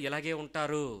 లోకంలో ఇలాగే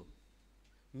ఉంటారు.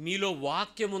 మీలో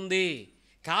వాక్యం ఉంది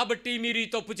కాబట్టి మీరు ఈ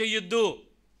తప్పు చెయ్యొద్దు.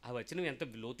 ఆ వచనం ఎంత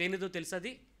లోతైనదో తెలుసా?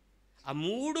 అది ఆ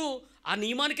 3 ఆ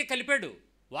నియమానికే కలిపాడు,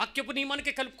 వాక్యపు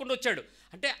నియమానికే కలుపుకొని వచ్చాడు.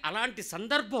 అంటే అలాంటి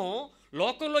సందర్భం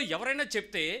లోకంలో ఎవరైనా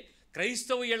చెప్తే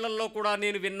క్రైస్తవ ఇళ్లల్లో కూడా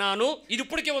నేను విన్నాను. ఇది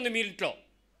ఇప్పటికే ఉంది మీ ఇంట్లో,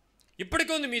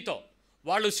 ఇప్పటికే ఉంది మీతో.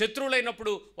 వాళ్ళు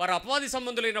శత్రువులైనప్పుడు, వారు అపవాది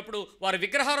సంబంధులైనప్పుడు, వారు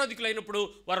విగ్రహారాధికులైనప్పుడు,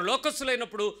 వారు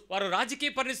లోకస్తులైనప్పుడు, వారు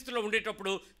రాజకీయ పరిస్థితుల్లో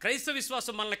ఉండేటప్పుడు క్రైస్తవ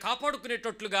విశ్వాసం మనల్ని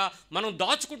కాపాడుకునేటట్లుగా, మనం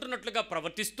దాచుకుంటున్నట్లుగా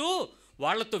ప్రవర్తిస్తూ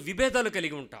వాళ్ళతో విభేదాలు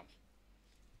కలిగి ఉంటాం.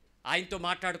 ఆయనతో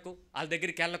మాట్లాడుకో, వాళ్ళ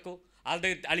దగ్గరికి వెళ్ళకు, వాళ్ళ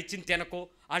దగ్గర వాళ్ళు ఇచ్చింది తినకో,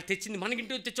 వాళ్ళు తెచ్చింది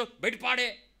మనకింటి తెచ్చో, బయట పాడే.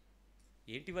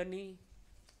 ఏంటివన్నీ?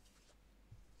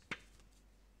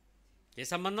 ఏ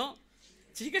సంబంధం?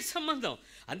 చీకటి సంబంధం.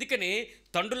 అందుకని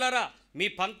తండ్రులారా, మీ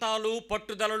పంతాలు,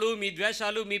 పట్టుదలలు, మీ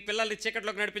ద్వేషాలు మీ పిల్లల్ని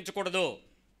చీకట్లోకి నడిపించకూడదు.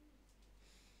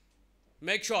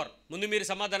 మేక్ షూర్ ముందు మీరు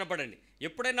సమాధాన పడండి.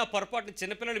 ఎప్పుడైనా పొరపాటున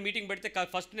చిన్నపిల్లలు మీటింగ్ పెడితే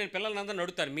ఫస్ట్ నేను పిల్లలందరినీ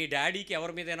అడుగుతాను, మీ డాడీకి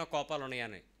ఎవరి మీదైనా కోపాలు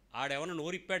ఉన్నాయని. ఆడేమన్నా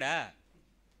నోరిప్పాడా?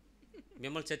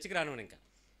 మిమ్మల్ని చర్చికి రానివ్వను.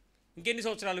 ఇంకెన్ని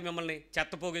సంవత్సరాలు మిమ్మల్ని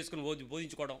చెత్త పోగేసుకుని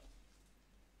బోధించుకోవడం?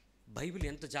 బైబిల్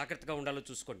ఎంత జాగ్రత్తగా ఉండాలో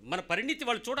చూసుకోండి. మన పరిణితి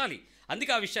వాళ్ళు చూడాలి.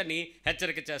 అందుకే ఆ విషయాన్ని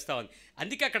హెచ్చరిక చేస్తా ఉంది.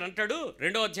 అందుకే అక్కడ అంటాడు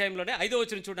 2వ అధ్యాయంలోనే 5వ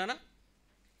వచనం చూడానా,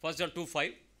 1 John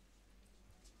 2:5.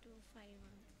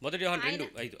 1 యోహాను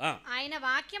 2:5. ఆయన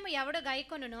వాక్యము ఎవడు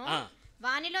గైకొనునో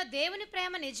వానిలో దేవుని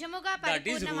ప్రేమ నిజముగా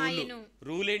పరిపూర్ణమాయెను.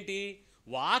 రూల్ ఏంటి?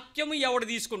 వాక్యము ఎవడు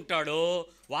తీసుకుంటాడో,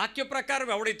 వాక్య ప్రకారం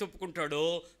ఎవడైతే ఒప్పుకుంటాడో,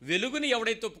 వెలుగుని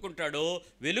ఎవడైతే ఒప్పుకుంటాడో,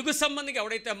 వెలుగు సంబంధిగా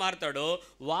ఎవడైతే మారుతాడో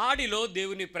వాడిలో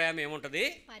దేవుని ప్రేమ ఏముంటుంది?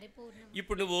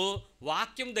 ఇప్పుడు నువ్వు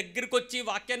వాక్యం దగ్గరికి వచ్చి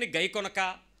వాక్యాన్ని గైకొనక,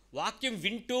 వాక్యం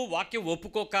వింటూ వాక్యం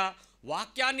ఒప్పుకోక,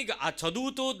 వాక్యాన్ని ఆ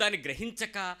చదువుతూ దాన్ని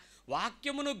గ్రహించక,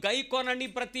 వాక్యమును గైకొనని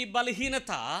ప్రతి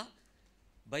బలహీనత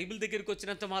బైబిల్ దగ్గరికి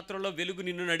వచ్చినంత మాత్రంలో వెలుగు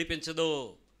నిన్ను నడిపించదు.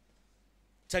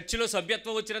 చర్చిలో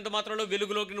సభ్యత్వం వచ్చినంత మాత్రంలో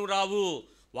వెలుగులోకి నువ్వు రావు.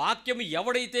 వాక్యం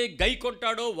ఎవడైతే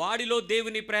గైకొంటాడో వాడిలో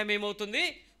దేవుని ప్రేమ ఏమవుతుంది?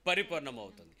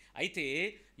 పరిపూర్ణమవుతుంది. అయితే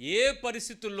ఏ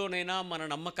పరిస్థితుల్లోనైనా మన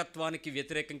నమ్మకత్వానికి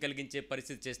వ్యతిరేకం కలిగించే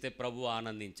పరిస్థితి చేస్తే ప్రభు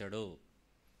ఆనందించడు.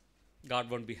 God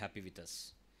won't be happy with us.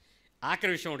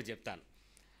 ఆఖరి విషయం ఒకటి చెప్తాను.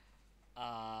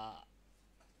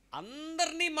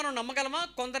 అందరినీ మనం నమ్మగలమా,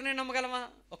 కొందరినే నమ్మగలమా?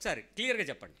 ఒకసారి క్లియర్గా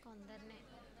చెప్పండి.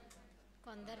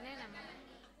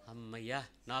 అమ్మయ్యా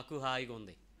నాకు హాయిగా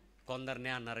ఉంది,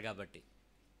 కొందరినే అన్నారు కాబట్టి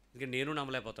ఇక నేను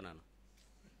నమ్మలేకపోతున్నాను.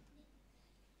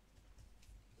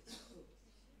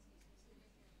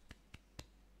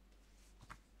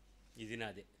 ఇది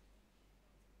నాదే,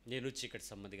 నేను చీకటి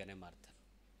సంబంధిగానే మారుతాను.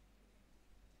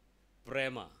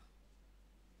 ప్రేమ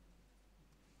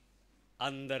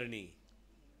అందరినీ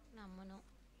నమ్మను.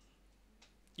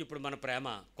 ఇప్పుడు మన ప్రేమ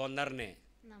కొందరినే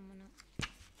నమ్మను.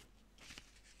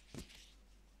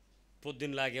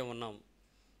 పొద్దున్నలాగే ఉన్నాం,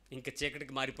 ఇంకా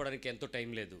చీకటికి మారిపోవడానికి ఎంతో టైం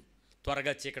లేదు,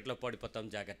 త్వరగా చీకట్లో పడిపోతాం,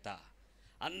 జాగ్రత్త.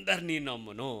 అందరినీ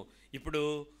నమ్మును. ఇప్పుడు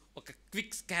ఒక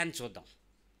క్విక్ స్కాన్ చూద్దాం,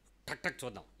 టక్ టక్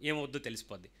చూద్దాం, ఏమవుద్దో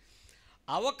తెలిసిపోద్ది.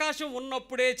 అవకాశం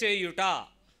ఉన్నప్పుడే చేయుట.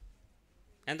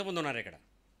 ఎంతమంది ఉన్నారు ఇక్కడ?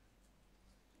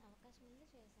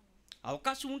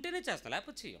 అవకాశం ఉంటేనే చేస్తాం,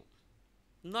 లేకపోతే చేయం.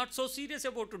 Not so serious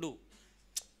about to do.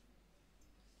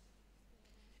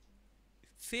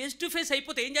 Face to face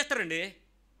అయిపోతే ఏం చేస్తారండి?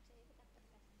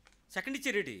 సెకండ్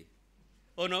ఇచ్చేరేటి,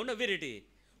 ఓ నవ్వు నవ్వేరేటి.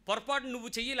 పొరపాటు నువ్వు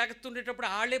చెయ్యి లేకపోతుండేటప్పుడు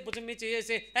ఆళ్లే భుజం మీద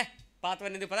చేసేసి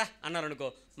పాతవనేది పదా అన్నారు అనుకో,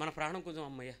 మన ప్రాణం కొంచెం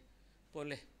అమ్మయ్య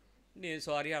పోన్లే నేను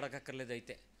సారీ అడగక్కర్లేదు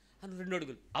అయితే అని 2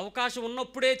 అడుగులు. అవకాశం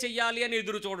ఉన్నప్పుడే చెయ్యాలి అని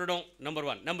ఎదురు చూడడం నెంబర్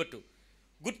 1. నెంబర్ 2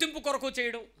 గుర్తింపు కొరకు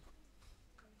చేయడం,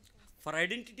 ఫర్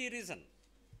ఐడెంటిటీ రీజన్,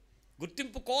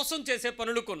 గుర్తింపు కోసం చేసే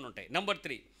పనులు కొన్ని ఉంటాయి. నెంబర్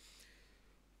 3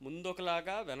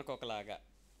 ముందొకలాగా వెనకొకలాగా,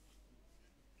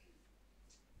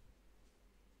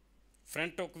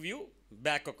 ఫ్రంట్ ఒక వ్యూ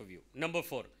బ్యాక్ ఒక వ్యూ. నెంబర్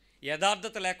 4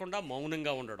 యథార్థత లేకుండా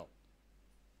మౌనంగా ఉండడం.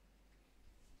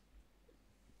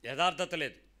 యథార్థత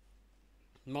లేదు,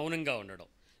 మౌనంగా ఉండడం.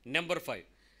 నెంబర్ 5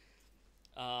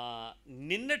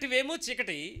 నిన్నటివేమో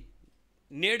చీకటి,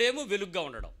 నేడేమో వెలుగ్గా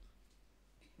ఉండడం.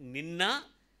 నిన్న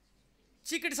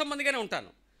చీకటి సంబంధిగానే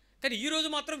ఉంటాను, కానీ ఈరోజు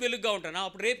మాత్రం వెలుగ్గా ఉంటాను.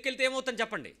 అప్పుడు రేపుకి వెళ్తే ఏమవుతాను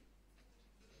చెప్పండి?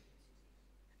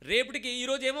 రేపటికి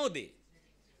ఈరోజు ఏమవుద్ది?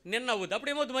 నిన్న అవుద్ది.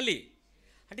 అప్పుడు ఏమవుద్ది మళ్ళీ?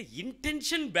 అంటే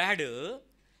ఇంటెన్షన్ బ్యాడ్,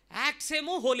 యాక్ట్స్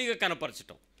ఏమో హోలీగా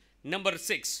కనపరచటం. నెంబర్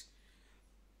 6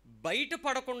 బయట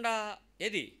పడకుండా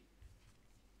ఏది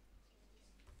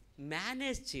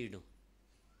మేనేజ్ చేయడం.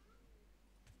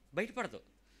 బయటపడదు,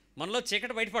 మనలో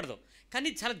చీకటి బయటపడదు, కానీ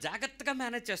చాలా జాగ్రత్తగా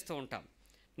మేనేజ్ చేస్తూ ఉంటాం.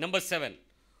 నెంబర్ 7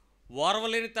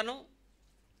 ఓర్వలేనితనం,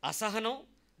 అసహనం,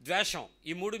 ద్వేషం.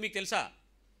 ఈ 3 మీకు తెలుసా?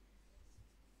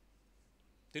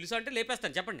 తెలుసా అంటే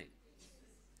లేపేస్తాను, చెప్పండి.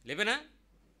 లేపేనా?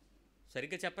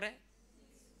 సరిగ్గా చెప్పరే,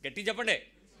 గట్టిగా చెప్పండి.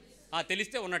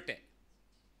 తెలిస్తే ఉన్నట్టే.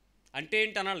 అంటే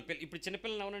ఏంటి అనాలి. ఇప్పుడు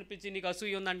చిన్నపిల్లలు ఎవరనిపించి నీకు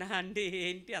అసూయ ఉందంటే అంటే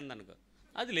ఏంటి అందనుకో,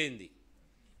 అది లేనిది.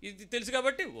 ఇది తెలుసు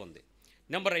కాబట్టి ఉంది.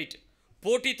 నెంబర్ 8,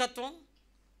 పోటీతత్వం,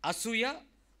 అసూయ,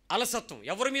 అలసత్వం.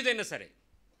 ఎవరి మీదైనా సరే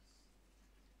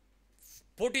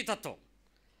పోటీతత్వం,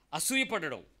 అసూయ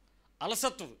పడడం,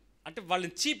 అలసత్వం అంటే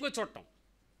వాళ్ళని చీప్గా చూడటం.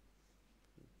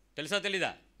 తెలుసా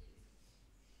తెలీదా?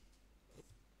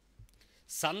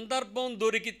 సందర్భం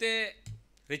దొరికితే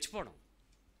రెచ్చిపోవడం,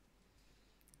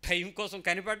 టైం కోసం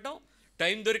కనిపెట్టడం,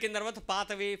 టైం దొరికిన తర్వాత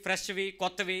పాతవి, ఫ్రెష్వి,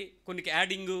 కొత్తవి, కొన్ని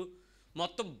యాడింగు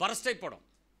మొత్తం బరస్ట్ అయిపోవడం,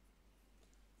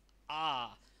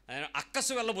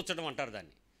 అక్కసు వెళ్ళబుచ్చడం అంటారు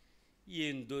దాన్ని.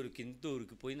 ఏం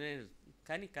దొరికిపోయినా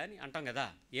కానీ అంటాం కదా,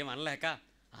 ఏం అనలేక.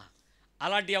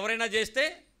 అలాంటి ఎవరైనా చేస్తే,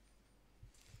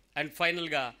 అండ్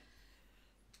ఫైనల్గా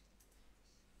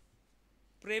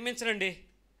ప్రేమించరండి.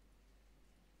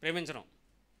 ప్రేమించడం,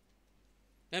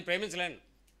 నేను ప్రేమించలేను,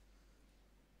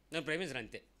 నేను ప్రేమించను,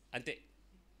 అంతే అంతే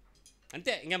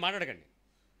అంతే. ఇంకేం మాట్లాడకండి.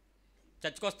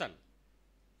 చర్చకొస్తాను,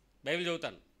 బైబిల్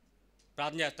చదువుతాను,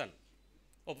 ప్రార్థన చేస్తాను,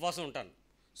 ఉపవాసం ఉంటాను,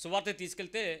 సువార్త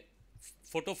తీసుకెళ్తే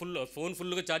ఫోన్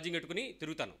ఫుల్గా ఛార్జింగ్ పెట్టుకుని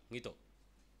తిరుగుతాను మీతో.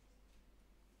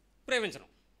 ప్రేమించను.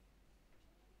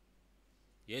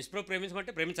 యేసుప్రభు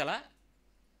ప్రేమించమంటే ప్రేమించాలా?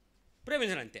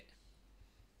 ప్రేమించను, అంతే.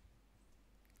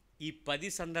 ఈ 10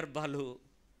 సందర్భాలు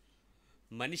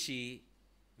మనిషి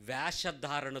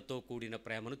వేషధారణతో కూడిన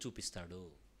ప్రేమను చూపిస్తాడు.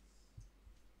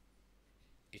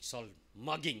 It's all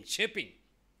mugging, shaping.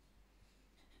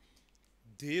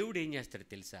 దేవుడు ఏం చేస్తాడు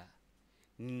తెలుసా?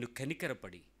 నిన్ను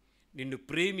కనికరపడి, నిన్ను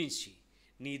ప్రేమించి,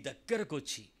 నీ దగ్గరకు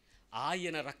వచ్చి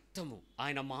ఆయన రక్తము,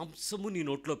 ఆయన మాంసము నీ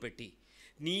నోట్లో పెట్టి,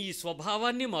 నీ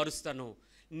స్వభావాన్ని మారుస్తాను,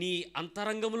 నీ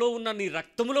అంతరంగంలో ఉన్న, నీ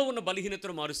రక్తంలో ఉన్న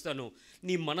బలహీనతను మారుస్తాను,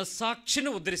 నీ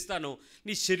మనస్సాక్షిని ఉద్ధరిస్తాను,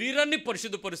 నీ శరీరాన్ని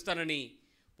పరిశుద్ధపరుస్తానని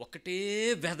ఒకటే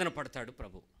వేదన పడతాడు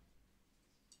ప్రభు.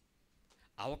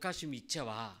 అవకాశం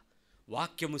ఇచ్చావా?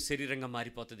 వాక్యము శరీరంగా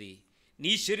మారిపోతుంది.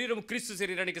 నీ శరీరం క్రీస్తు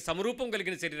శరీరానికి సమరూపం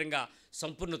కలిగిన శరీరంగా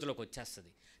సంపూర్ణతలోకి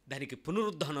వచ్చేస్తుంది. దానికి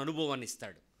పునరుద్ధాన అనుభవాన్ని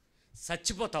ఇస్తాడు.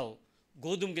 చచ్చిపోతావు,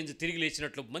 గోధుమ గింజ తిరిగి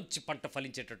లేచినట్లు మంచి పంట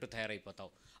ఫలించేటట్టు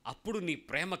తయారైపోతావు. అప్పుడు నీ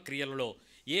ప్రేమ క్రియలలో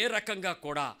ఏ రకంగా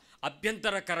కూడా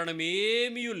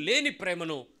అభ్యంతరకరణమేమీ లేని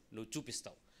ప్రేమను నువ్వు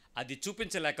చూపిస్తావు. అది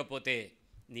చూపించలేకపోతే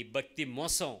నీ భక్తి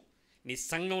మోసం, నీ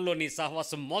సంఘంలో నీ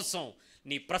సహవాసం మోసం,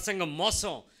 నీ ప్రసంగం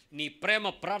మోసం, నీ ప్రేమ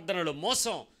ప్రార్థనలు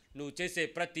మోసం, నువ్వు చేసే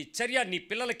ప్రతి చర్య నీ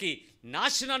పిల్లలకి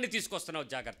నాశనాన్ని తీసుకొస్తున్నావు.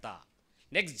 జాగ్రత్త.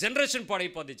 Next generation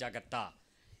పాడైపోద్ది. జాగ్రత్త.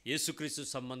 యేసుక్రీస్తు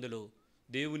సంబంధులు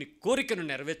దేవుని కోరికను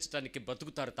నెరవేర్చడానికి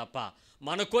బతుకుతారు తప్ప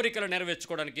మన కోరికలు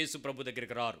నెరవేర్చుకోవడానికి యేసు ప్రభు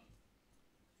దగ్గరికి రారు.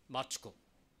 మార్చుకో.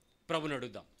 ప్రభుని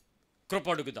అడుగుదాం, కృప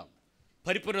అడుగుదాం,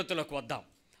 పరిపూర్ణతలోకి వద్దాం.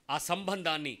 ఆ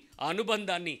సంబంధాన్ని, ఆ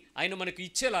అనుబంధాన్ని ఆయన మనకు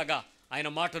ఇచ్చేలాగా ఆయన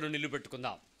మాటను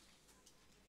నిలబెట్టుకుందాం.